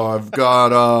 Oh, I've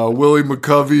got Willie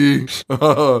McCovey.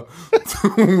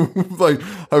 Like,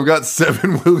 I've got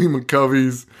 7 Willie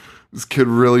McCoveys. This kid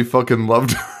really fucking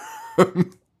loved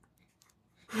him.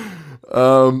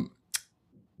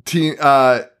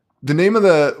 The name of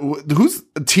who's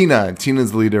Tina?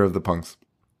 Tina's the leader of the punks.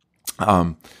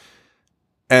 And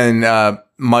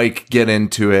Mike get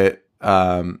into it.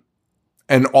 And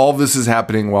all this is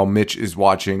happening while Mitch is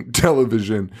watching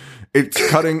television. It's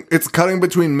cutting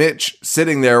between Mitch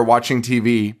sitting there watching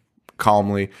TV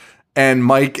calmly and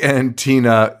Mike and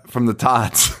Tina from the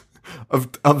Tots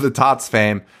of the Tots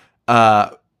fame,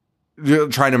 trying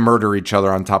to murder each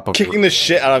other on top of kicking the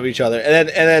shit out of each other, and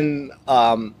then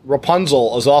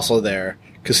Rapunzel is also there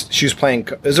because she's playing.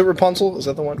 Is it Rapunzel? Is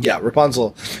that the one? Yeah,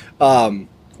 Rapunzel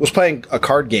was playing a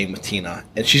card game with Tina,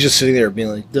 and she's just sitting there being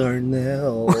like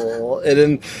Darnell, and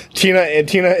then Tina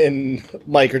and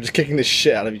Mike are just kicking the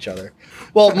shit out of each other.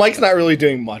 Well, Mike's not really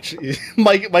doing much.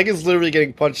 Mike is literally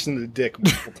getting punched in the dick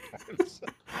multiple times.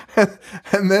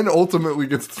 And then ultimately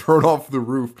gets thrown off the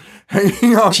roof,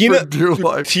 hanging on for dear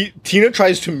life. Tina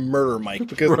tries to murder Mike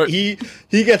because he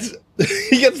gets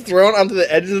thrown onto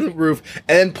the edge of the roof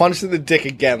and then punched in the dick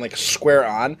again, like square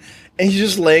on. And he's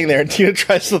just laying there, and Tina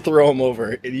tries to throw him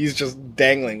over, and he's just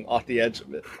dangling off the edge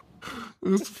of it.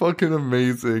 It's fucking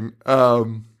amazing.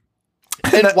 And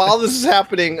while this is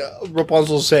happening,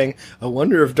 Rapunzel's saying, "I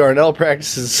wonder if Darnell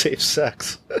practices safe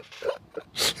sex."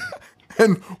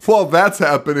 And while that's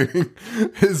happening,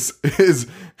 his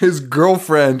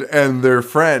girlfriend and their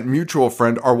mutual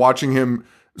friend, are watching him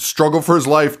struggle for his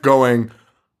life, going,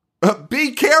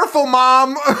 "Be careful,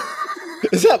 Mom!"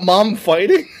 Is that Mom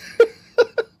fighting?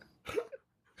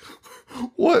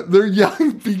 What? They're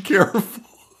yelling, "Be careful!"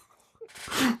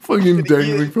 Fucking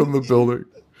dangling from the building.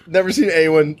 Never seen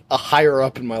anyone higher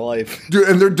up in my life, dude.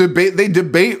 And they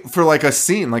debate for like a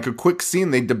scene, like a quick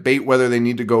scene. They debate whether they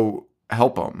need to go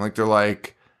help them. Like they're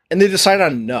like, and they decide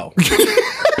on no.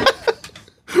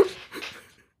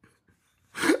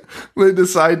 They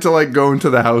decide to like go into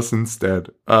the house instead.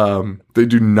 They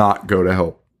do not go to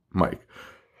help Mike.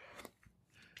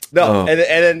 No, and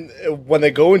then when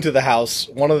they go into the house,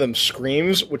 one of them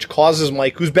screams, which causes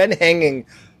Mike, who's been hanging,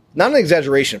 not an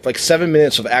exaggeration, for like 7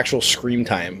 minutes of actual scream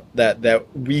time that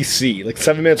we see, like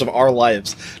 7 minutes of our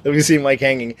lives that we see Mike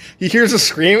hanging. He hears a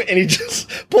scream and he just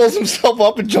pulls himself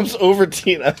up and jumps over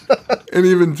Tina. And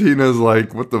even Tina's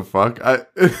like, "What the fuck?"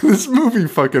 This movie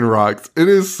fucking rocks. It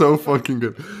is so fucking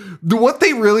good. What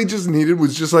they really just needed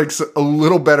was just like a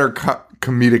little better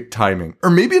comedic timing. Or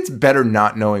maybe it's better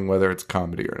not knowing whether it's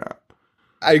comedy or not.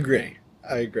 I agree.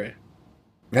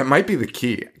 That might be the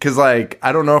key. Because, like,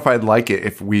 I don't know if I'd like it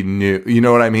if we knew. You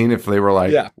know what I mean? If they were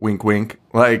like, wink, wink.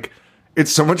 Like,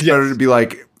 it's so much better to be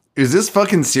like, is this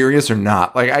fucking serious or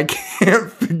not? Like, I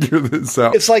can't figure this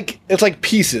out. It's like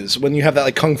Pieces, when you have that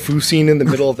like kung fu scene in the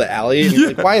middle of the alley. And you're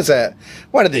like, why is that?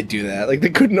 Why did they do that? Like, they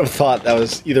couldn't have thought that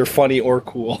was either funny or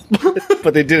cool,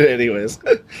 but they did it anyways,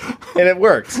 and it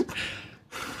works.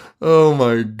 Oh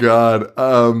my god.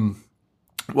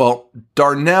 Well,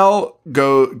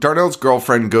 Darnell's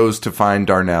girlfriend goes to find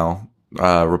Darnell.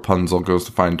 Rapunzel goes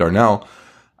to find Darnell.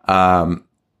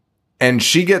 And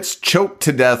she gets choked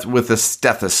to death with a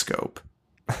stethoscope.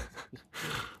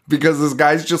 Because this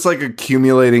guy's just like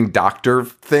accumulating doctor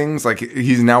things. Like,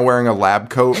 he's now wearing a lab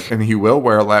coat, and he will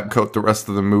wear a lab coat the rest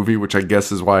of the movie, which I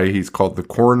guess is why he's called the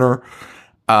coroner.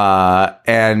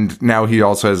 And now he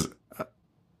also has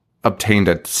obtained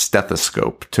a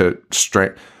stethoscope to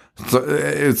straight. So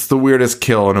it's the weirdest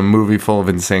kill in a movie full of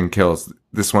insane kills.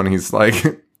 This one, he's like,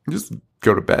 just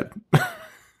go to bed.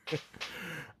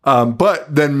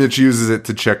 But then Mitch uses it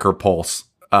to check her pulse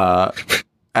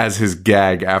as his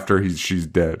gag after she's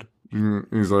dead.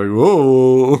 He's like,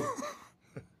 "Whoa."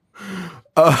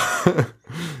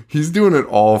 He's doing it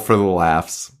all for the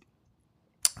laughs.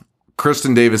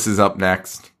 Kristen Davis is up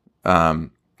next,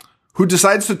 who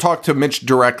decides to talk to Mitch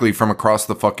directly from across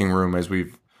the fucking room, as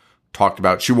we've talked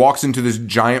about. She walks into this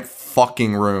giant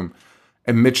fucking room,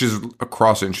 and Mitch is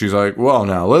across it, and she's like, "Well,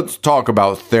 now let's talk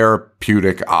about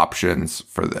therapeutic options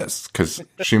for this," because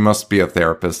she must be a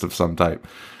therapist of some type.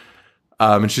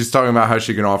 And she's talking about how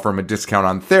she can offer him a discount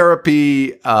on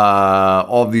therapy,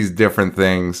 all these different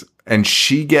things. And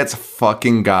she gets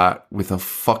fucking got with a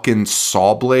fucking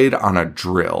saw blade on a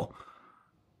drill.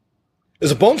 It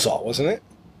was a bone saw, wasn't it?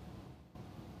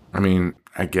 I mean,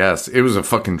 I guess it was a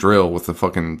fucking drill with a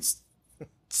fucking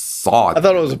saw. I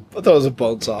thought it was a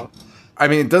bone saw. I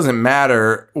mean, it doesn't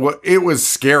matter. It was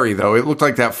scary, though. It looked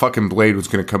like that fucking blade was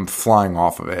going to come flying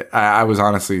off of it. I was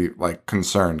honestly, like,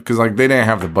 concerned. Because, like, they didn't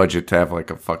have the budget to have,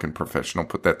 like, a fucking professional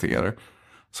put that together.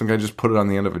 Some guy just put it on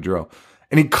the end of a drill.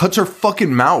 And he cuts her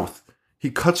fucking mouth.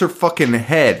 He cuts her fucking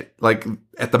head, like,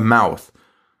 at the mouth.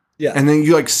 Yeah. And then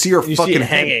you, like, see her fucking see it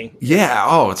hanging. Yeah.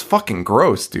 Oh, it's fucking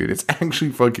gross, dude. It's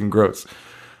actually fucking gross.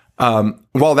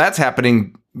 While that's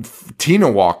happening,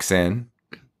 Tina walks in.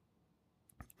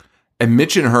 And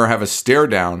Mitch and her have a stare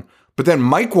down. But then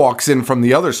Mike walks in from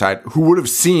the other side, who would have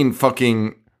seen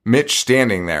fucking Mitch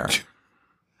standing there.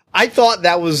 I thought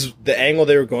that was the angle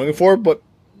they were going for, but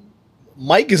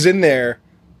Mike is in there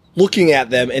looking at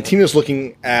them, and Tina's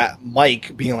looking at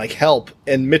Mike, being like, "Help!"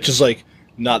 And Mitch is like,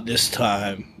 "Not this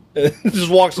time." And just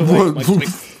walks away.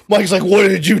 Mike's like, "What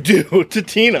did you do to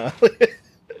Tina?"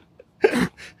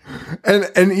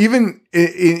 and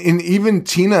even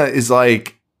Tina is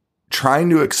like trying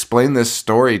to explain this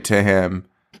story to him,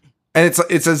 and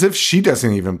it's as if she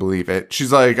doesn't even believe it.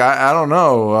 She's like, I don't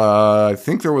know. I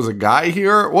think there was a guy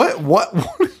here. What?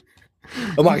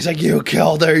 And Mike's like, "You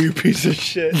killed her, you piece of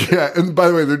shit." Yeah, and by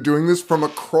the way, they're doing this from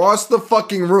across the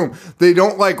fucking room. They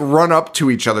don't like run up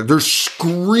to each other. They're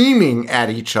screaming at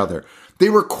each other. They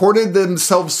recorded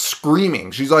themselves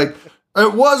screaming. She's like,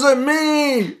 "It wasn't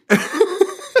me."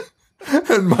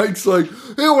 And Mike's like,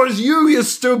 "It was you, you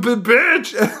stupid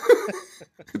bitch."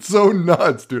 It's so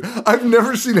nuts, dude. I've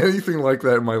never seen anything like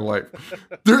that in my life.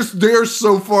 They are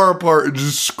so far apart and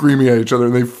just screaming at each other,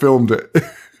 and they filmed it.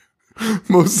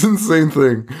 Most insane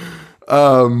thing.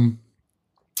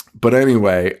 But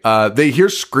anyway, they hear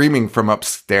screaming from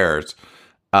upstairs.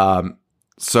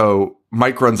 So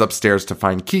Mike runs upstairs to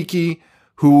find Kiki,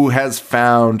 who has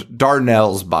found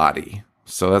Darnell's body.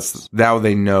 So that's now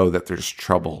they know that there's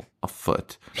trouble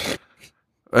afoot.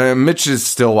 Mitch is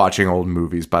still watching old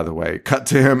movies, by the way. Cut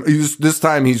to him. This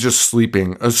time he's just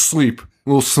sleeping. Asleep.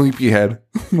 Little sleepyhead.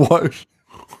 What?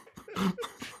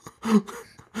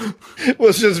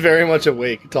 Was just very much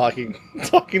awake, talking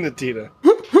to Tina.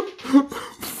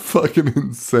 Fucking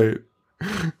insane.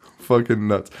 Fucking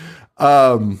nuts.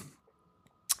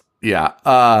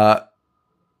 Yeah.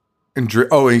 And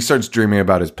he starts dreaming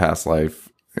about his past life.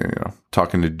 You know,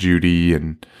 talking to Judy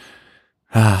and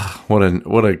what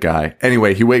a guy.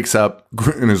 Anyway, he wakes up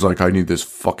and is like, "I need this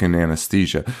fucking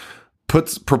anesthesia."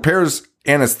 Prepares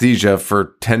anesthesia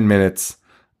for 10 minutes.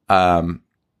 And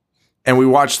we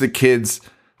watch the kids.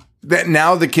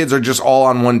 Now the kids are just all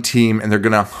on one team, and they're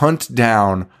gonna hunt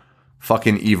down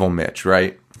fucking evil Mitch,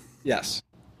 right? Yes.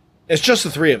 It's just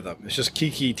the three of them. It's just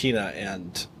Kiki, Tina,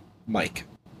 and Mike.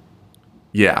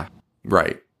 Yeah.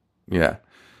 Right. Yeah.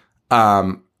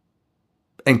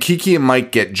 And Kiki and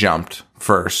Mike get jumped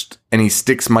first, and he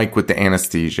sticks Mike with the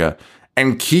anesthesia,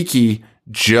 and Kiki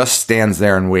just stands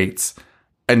there and waits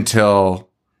until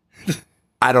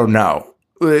I don't know.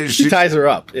 She ties her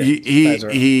up.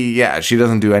 Yeah, she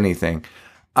doesn't do anything.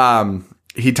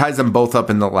 He ties them both up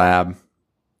in the lab,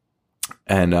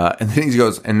 and then he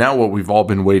goes, "And now what we've all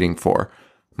been waiting for."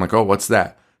 I'm like, "Oh, what's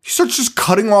that?" He starts just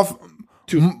cutting off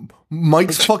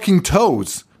Mike's fucking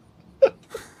toes.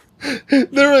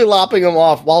 Literally lopping them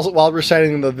off while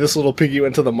reciting this little piggy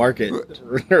went to the market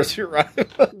nursery rhyme.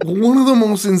 One of the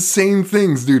most insane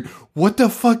things, dude. What the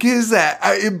fuck is that?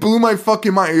 It blew my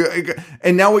fucking mind.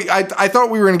 And now I thought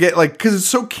we were going to get, like, because it's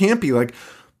so campy. Like,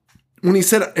 when he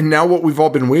said, "And now what we've all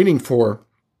been waiting for,"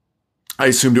 I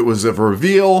assumed it was a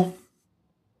reveal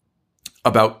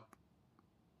about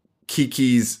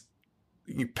Kiki's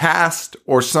past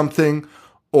or something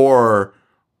or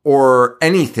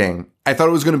anything. I thought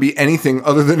it was going to be anything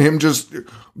other than him just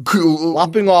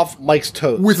lopping off Mike's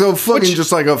toes with a fucking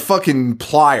just like a fucking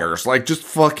pliers, like just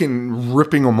fucking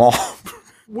ripping them off.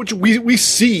 Which we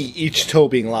see each toe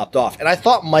being lopped off, and I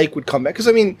thought Mike would come back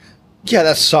because yeah,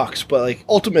 that sucks, but like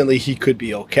ultimately he could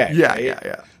be okay. Yeah, right?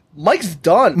 yeah. Mike's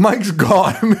done. Mike's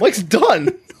gone. Mike's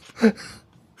done.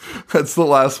 That's the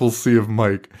last we'll see of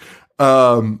Mike.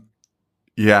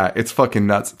 Yeah, it's fucking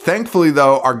nuts. Thankfully,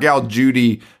 though, our gal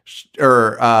Judy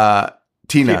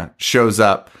Tina shows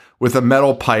up with a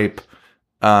metal pipe,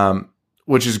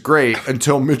 which is great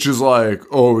until Mitch is like,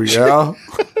 "Oh yeah."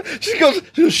 She goes,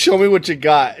 "Show me what you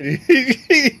got." And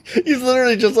he's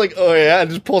literally just like, "Oh yeah," and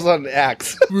just pulls out an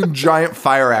axe, giant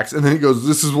fire axe, and then he goes,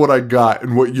 "This is what I got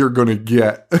and what you're gonna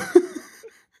get."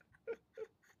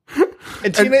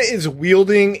 And Tina is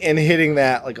wielding and hitting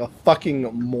that like a fucking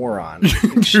moron.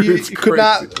 She could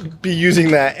not be using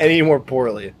that any more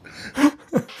poorly.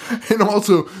 And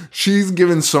also, she's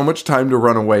given so much time to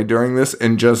run away during this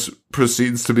and just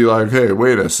proceeds to be like, "Hey,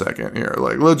 wait a second here.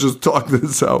 Like, let's just talk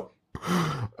this out."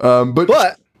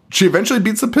 But she eventually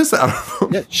beats the piss out of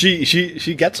him. Yeah,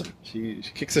 she gets him. She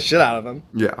kicks the shit out of him.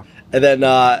 Yeah. And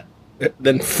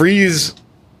then frees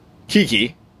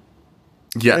Kiki.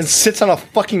 Yes. And sits on a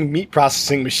fucking meat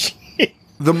processing machine.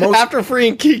 After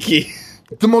freeing Kiki.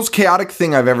 The most chaotic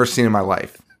thing I've ever seen in my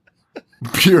life.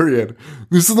 Period.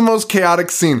 This is the most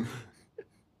chaotic scene.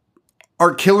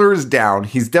 Our killer is down.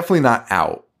 He's definitely not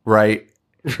out, right?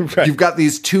 Right. You've got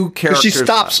these two characters.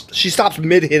 She stops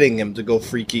mid hitting him to go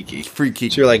free Kiki. Free Kiki.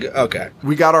 So you're like, okay.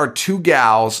 We got our two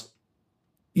gals.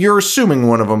 You're assuming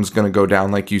one of them's going to go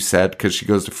down, like you said, because she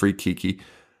goes to free Kiki.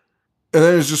 And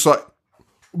then it's just like,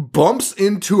 bumps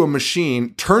into a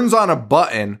machine, turns on a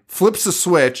button, flips a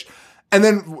switch, and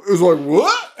then it was like,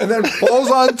 what? And then falls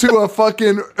onto a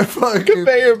fucking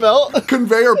Conveyor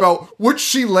belt, which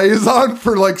she lays on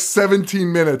for like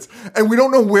 17 minutes, and we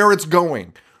don't know where it's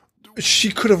going.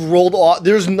 She could have rolled off.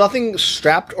 There's nothing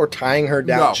strapped or tying her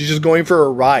down. No. She's just going for a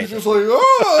ride. She's just like,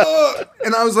 oh,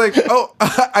 and I was like, oh,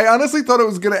 I honestly thought it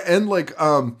was gonna end like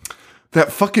that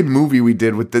fucking movie we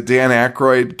did with the Dan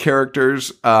Aykroyd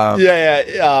characters.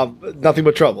 Nothing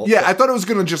but trouble. Yeah, I thought it was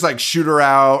going to just like shoot her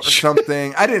out or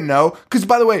something. I didn't know. Because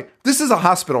by the way, this is a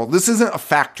hospital. This isn't a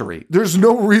factory. There's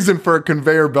no reason for a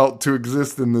conveyor belt to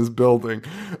exist in this building.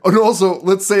 And also,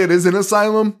 let's say it is an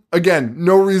asylum. Again,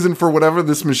 no reason for whatever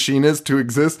this machine is to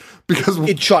exist because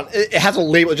it has a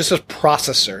label. It just says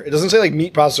processor. It doesn't say like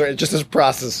meat processor. It just says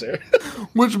processor.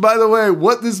 Which, by the way,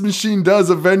 what this machine does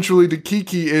eventually to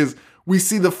Kiki is we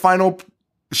see the final.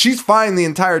 She's fine the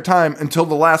entire time until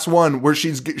the last one where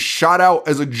she's shot out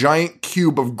as a giant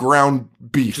cube of ground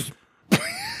beef.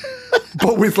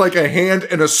 But with like a hand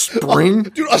and a spring. Oh,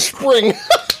 dude, a spring.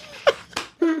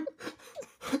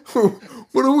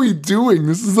 What are we doing?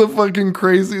 This is the fucking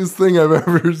craziest thing I've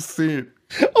ever seen.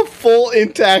 A full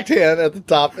intact hand at the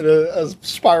top and a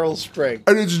spiral spring.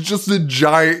 And it's just a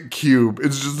giant cube.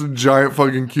 It's just a giant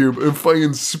fucking cube. A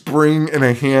fucking spring and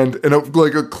a hand and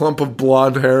like a clump of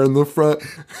blonde hair in the front.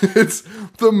 It's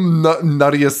the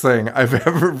nuttiest thing I've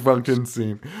ever fucking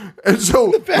seen. And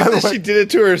so, the fact that she did it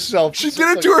to herself. She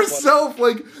did it to herself.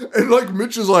 Like, and like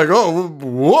Mitch is like, oh,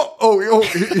 what? Oh,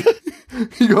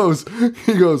 he goes,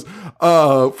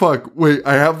 fuck, wait,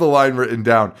 I have the line written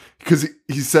down. Because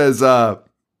he says,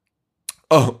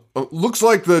 looks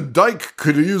like the dyke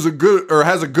could use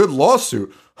has a good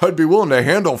lawsuit. I'd be willing to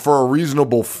handle for a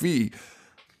reasonable fee.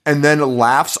 And then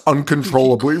laughs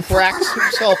uncontrollably. He cracks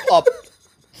himself up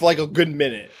for like a good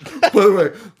minute. By the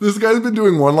way, this guy's been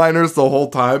doing one-liners the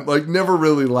whole time. Like, never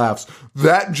really laughs.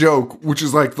 That joke, which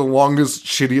is like the longest,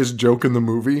 shittiest joke in the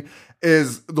movie,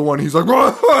 is the one he's like,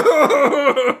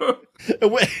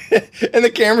 and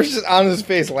the camera's just on his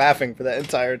face laughing for that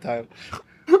entire time.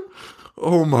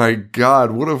 Oh my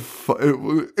god, what a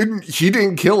he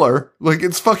didn't kill her. Like,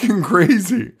 it's fucking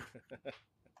crazy.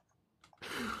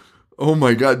 Oh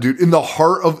my god, dude, in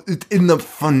the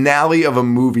finale of a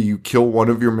movie, you kill one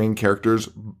of your main characters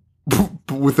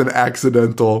with an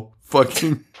accidental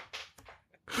fucking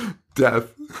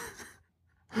death.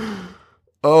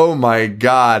 Oh my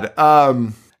god.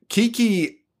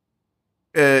 Kiki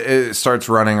starts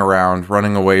running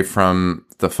away from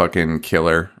the fucking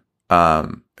killer.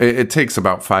 It takes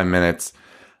about 5 minutes.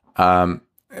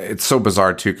 It's so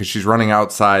bizarre too, because she's running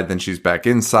outside, then she's back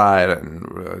inside,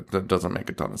 and that doesn't make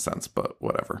a ton of sense, but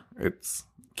whatever. It's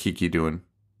Kiki doing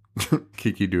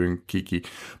Kiki.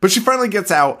 But she finally gets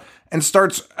out and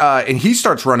he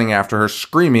starts running after her,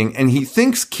 screaming, and he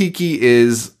thinks Kiki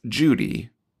is Judy,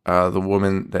 the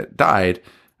woman that died.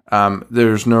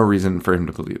 There's no reason for him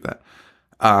to believe that.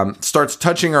 Starts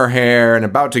touching her hair and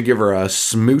about to give her a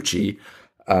smoochie.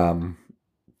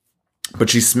 But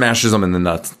she smashes him in the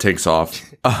nuts, takes off.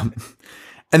 And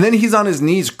then he's on his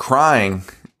knees crying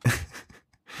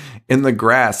in the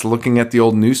grass, looking at the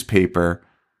old newspaper.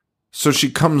 So she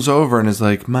comes over and is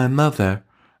like, my mother.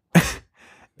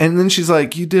 And then she's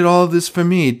like, you did all this for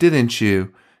me, didn't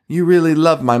you? You really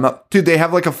love my mother. Dude, they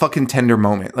have like a fucking tender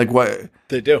moment. Like, what?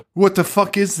 They do. What the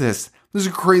fuck is this? This is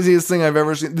the craziest thing I've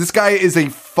ever seen. This guy is a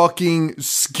fucking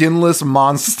skinless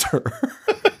monster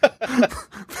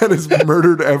that has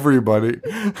murdered everybody.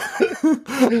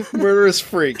 Murderous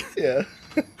freak, yeah.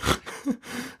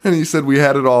 And he said, we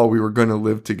had it all. We were going to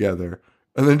live together.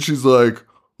 And then she's like,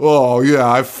 oh,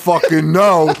 yeah, I fucking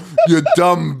know, you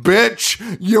dumb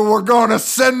bitch. You were going to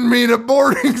send me to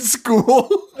boarding school.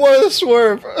 What a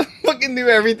swerve. I fucking knew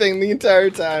everything the entire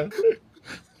time.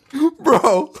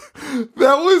 Bro,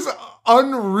 that was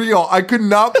unreal. I could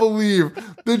not believe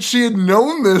that she had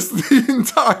known this the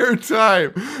entire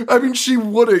time. I mean, she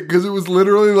wouldn't, because it was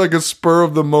literally like a spur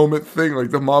of the moment thing.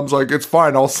 Like, the mom's like, it's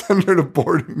fine, I'll send her to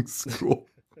boarding school.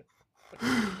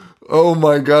 Oh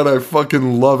my god, I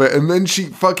fucking love it. And then she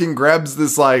fucking grabs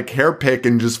this like hair pick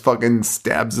and just fucking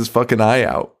stabs his fucking eye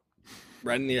out.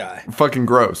 Right in the eye. Fucking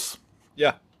gross.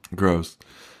 Yeah. Gross.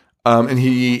 And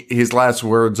his last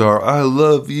words are, I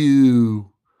love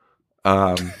you.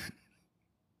 And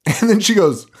then she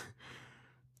goes,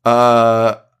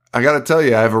 I gotta tell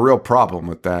you, I have a real problem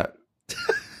with that.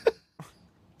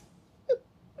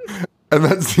 And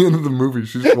that's the end of the movie.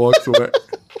 She just walks away.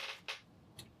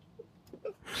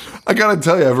 I gotta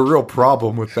tell you, I have a real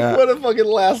problem with that. What a fucking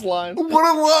last line.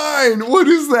 What a line! What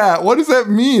is that? What does that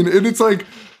mean? And it's like,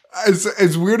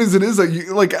 as weird as it is,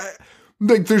 like,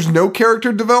 Like, there's no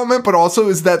character development, but also,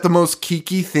 is that the most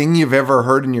Kiki thing you've ever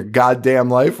heard in your goddamn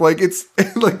life? Like, it's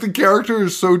like the character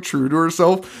is so true to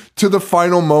herself to the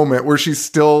final moment where she's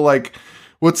still like,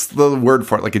 what's the word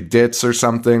for it? Like a ditz or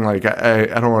something? Like, I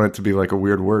don't want it to be like a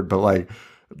weird word, but like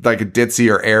a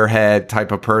ditzy or airhead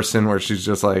type of person where she's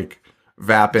just like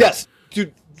vapid. Yes,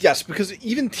 dude. Yes, because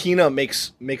even Tina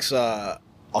makes a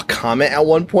comment at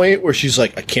one point where she's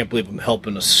like, I can't believe I'm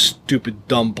helping a stupid,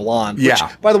 dumb blonde. Which,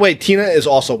 Yeah. by the way, Tina is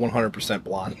also 100%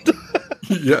 blonde.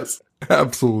 Yes.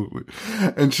 Absolutely.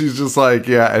 And she's just like,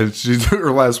 yeah, and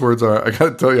her last words are, I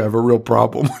gotta tell you, I have a real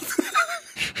problem with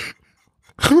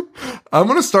it. I'm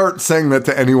gonna start saying that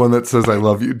to anyone that says I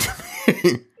love you to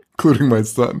me, including my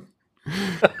son.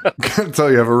 I gotta tell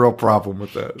you, I have a real problem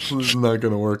with that. This is not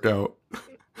gonna work out.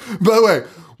 By the way,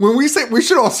 when we say, we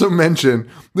should also mention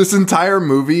this entire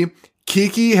movie,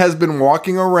 Kiki has been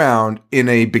walking around in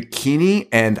a bikini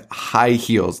and high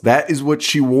heels. That is what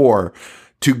she wore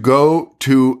to go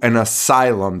to an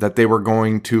asylum that they were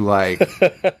going to like,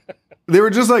 they were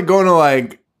just like going to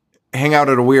like hang out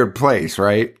at a weird place,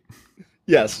 right?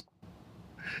 Yes.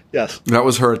 Yes. That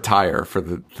was her attire for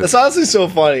the That's honestly so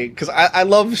funny because I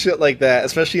love shit like that,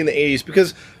 especially in the 80s,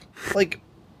 because like,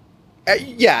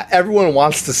 yeah, everyone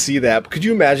wants to see that. But could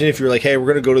you imagine if you're like, hey, we're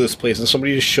going to go to this place and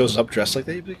somebody just shows up dressed like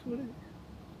that? You'd be like, what are you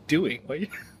doing? Why are you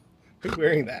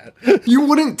wearing that? You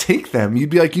wouldn't take them.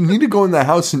 You'd be like, you need to go in the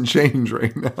house and change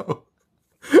right now.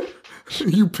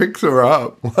 You picked her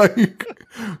up. Like,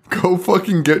 go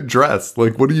fucking get dressed.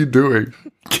 Like, what are you doing?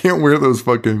 Can't wear those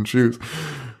fucking shoes.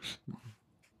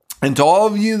 And to all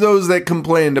of you, those that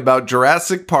complained about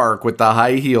Jurassic Park with the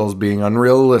high heels being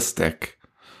unrealistic,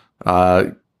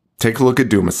 take a look at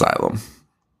Doom Asylum.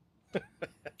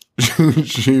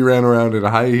 She ran around in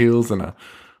high heels and a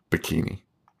bikini.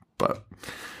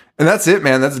 And that's it,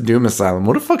 man. That's Doom Asylum.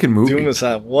 What a fucking movie. Doom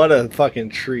Asylum. What a fucking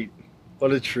treat.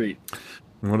 What a treat.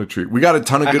 What a treat. We got a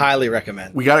ton of I good... highly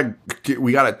recommend. We got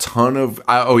a ton of...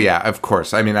 oh, yeah, of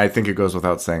course. I mean, I think it goes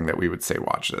without saying that we would say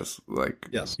watch this. Like,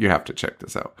 yes. You have to check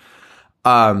this out.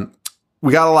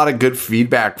 We got a lot of good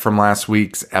feedback from last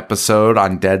week's episode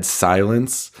on Dead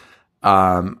Silence.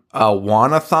 A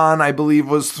Wanathon, I believe,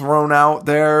 was thrown out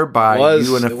there by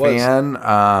you and a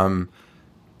fan.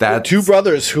 That's two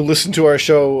brothers who listen to our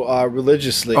show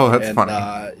religiously. Oh, that's funny.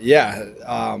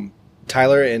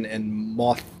 Tyler and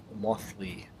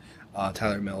Mothley,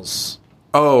 Tyler Mills.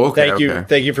 Oh, okay.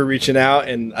 Thank you for reaching out,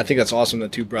 and I think that's awesome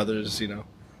that two brothers,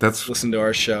 listen to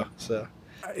our show. So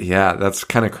yeah, that's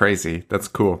kind of crazy. That's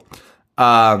cool.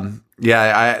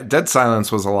 Dead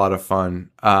Silence was a lot of fun.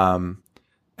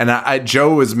 And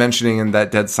Joe was mentioning in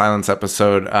that Dead Silence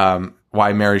episode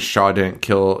why Mary Shaw didn't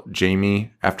kill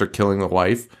Jamie after killing the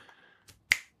wife.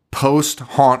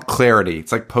 Post-haunt clarity.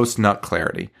 It's like post-nut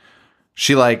clarity.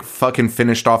 She like fucking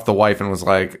finished off the wife and was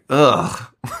like,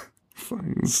 ugh.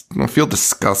 I feel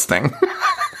disgusting.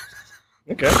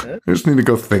 Okay. I just need to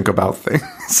go think about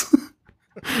things.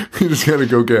 You just gotta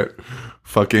go get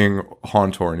fucking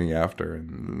haunt horny after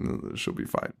and she'll be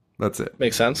fine. That's it.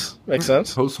 Makes sense.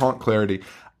 Post-haunt clarity.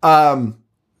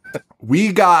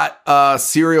 We got a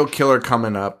serial killer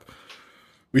coming up.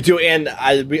 We do, and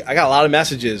I got a lot of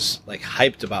messages like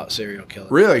hyped about serial killer.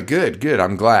 Really good.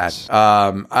 I'm glad.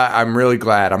 I'm really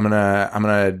glad. I'm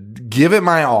gonna give it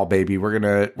my all, baby. We're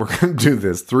gonna do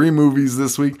this. 3 movies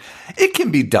this week. It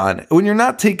can be done when you're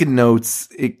not taking notes.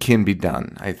 It can be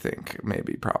done. I think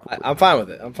maybe probably. I'm fine with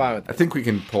it. I think we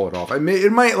can pull it off.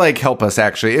 It might like help us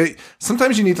actually.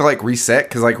 Sometimes you need to like reset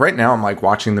because like right now I'm like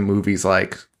watching the movies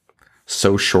like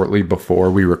so shortly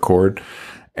before we record.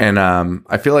 And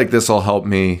I feel like this will help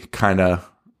me kind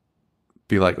of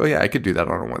be like, oh, yeah, I could do that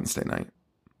on a Wednesday night.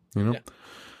 You know? Yeah.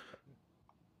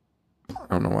 I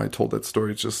don't know why I told that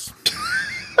story. It's just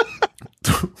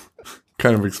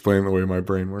kind of explain the way my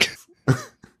brain works.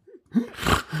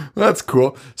 That's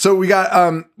cool. So we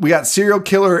got serial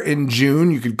killer in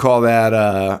June. You could call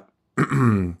that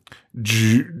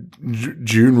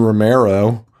June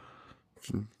Romero.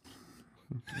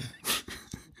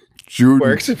 June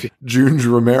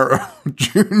Romero.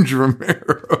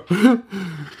 And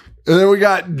then we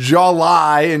got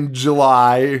July in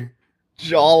July.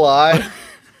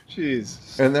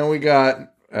 Jeez. And then we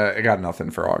got I got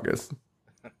nothing for August.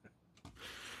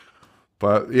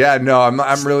 But yeah, no, I'm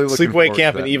really looking Sleepaway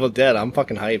Camp and Evil Dead. I'm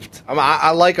fucking hyped.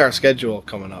 I like our schedule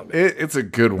coming up. It's a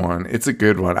good one.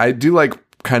 I do like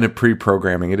kind of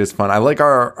pre-programming. It is fun. I like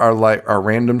our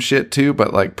random shit too,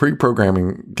 but like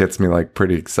pre-programming gets me like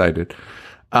pretty excited.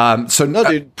 So No,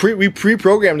 dude, we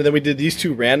pre-programmed and then we did these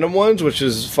two random ones, which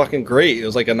is fucking great. It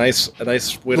was like a nice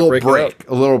way to break it up.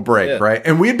 A little break, Yeah. right?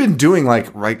 And we had been doing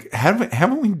like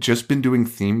haven't we just been doing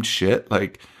themed shit?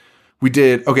 Like we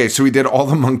did so we did all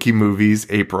the monkey movies,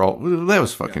 April. That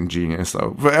was fucking genius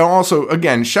though. But also,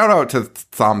 again, shout out to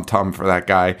Thom Tum for that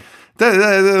guy.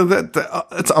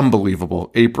 That's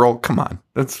unbelievable. April, come on.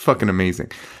 That's fucking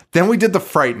amazing. Then we did the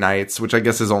Fright Nights, which I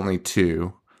guess is only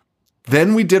 2.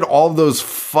 Then we did all those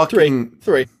fucking...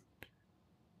 Three.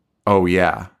 Oh,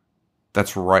 yeah.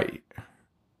 That's right.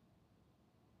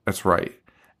 And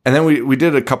then we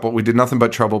did a couple... We did Nothing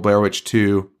But Trouble, Blair Witch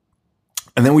 2.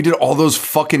 And then we did all those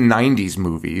fucking 90s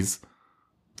movies.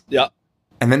 Yeah.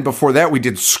 And then before that, we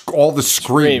did all the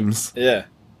Screams. Yeah.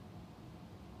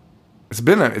 It's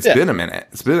been a minute.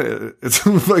 It's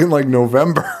fucking like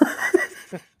November.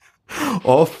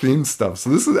 All theme stuff. So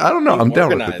this is, I don't know. I'm down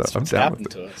with it though. I'm down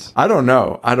with it. I don't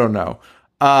know.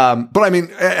 But I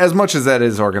mean, as much as that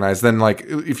is organized, then like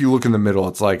if you look in the middle,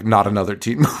 it's like not another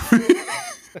teen movie.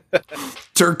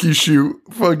 Turkey shoot.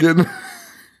 Fucking.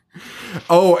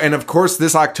 Oh, and of course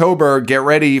this October, get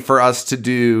ready for us to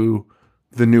do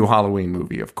the new Halloween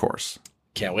movie, of course.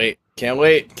 Can't wait. Evil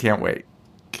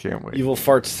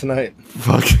farts tonight.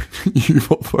 Fuck.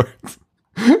 Evil farts.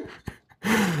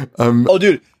 Oh,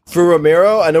 dude. For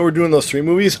Romero, I know we're doing those 3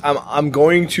 movies. I'm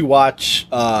going to watch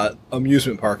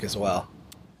Amusement Park as well.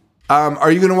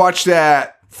 Are you going to watch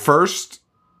that first?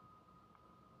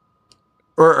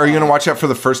 Or are you going to watch that for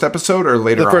the first episode or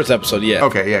later on? The first episode, yeah.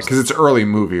 Okay, yeah, because it's early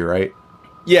movie, right?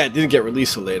 Yeah, it didn't get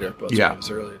released till later, but yeah. It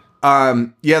was earlier.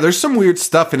 Yeah, there's some weird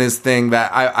stuff in his thing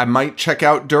that I might check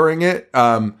out during it.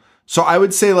 So I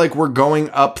would say like we're going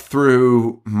up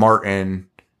through Martin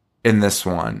in this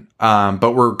one.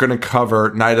 But we're going to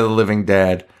cover Night of the Living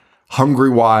Dead, Hungry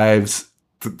Wives,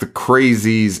 the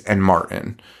Crazies, and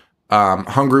Martin.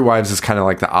 Hungry Wives is kind of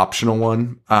like the optional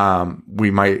one. We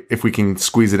might, if we can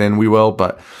squeeze it in, we will,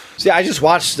 but... See, I just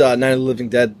watched Night of the Living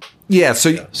Dead. Yeah,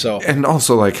 so... And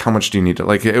also, like, how much do you need to...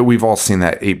 Like, we've all seen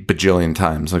that 8 bajillion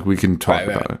times. Like, we can talk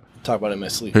about it. Talk about it in my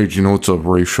sleep. Hey, do you know it's a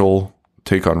racial...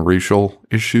 Take on racial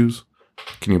issues?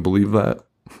 Can you believe that?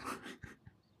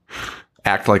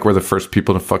 Act like we're the first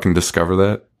people to fucking discover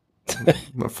that. Get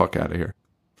the fuck out of here.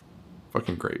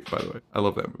 Fucking great, by the way. I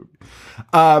love that movie.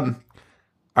 All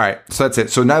right, so that's it.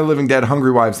 So Night of the Living Dead,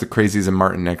 Hungry Wives, The Crazies, and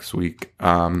Martin next week.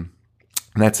 And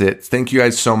that's it. Thank you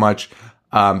guys so much.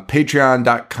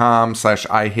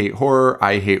 Patreon.com/IHateHorror,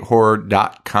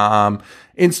 IHateHorror.com,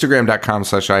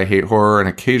 Instagram.com/IHateHorror, and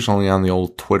occasionally on the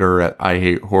old Twitter at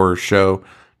IHateHorrorShow.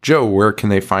 Joe, where can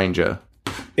they find you?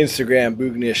 Instagram,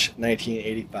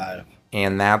 Boognish1985.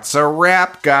 And that's a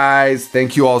wrap, guys.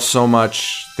 Thank you all so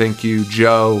much. Thank you,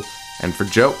 Joe. And for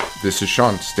Joe, this is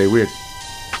Sean. Stay weird.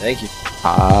 Thank you.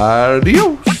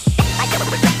 Adios.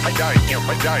 I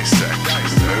dissect.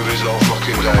 Movies all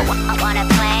fucking day. I wanna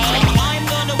play. I'm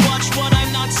gonna watch what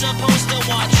I'm not supposed to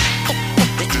watch.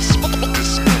 Dismember.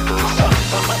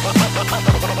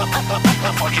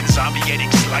 A fucking zombie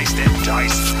getting sliced and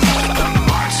diced.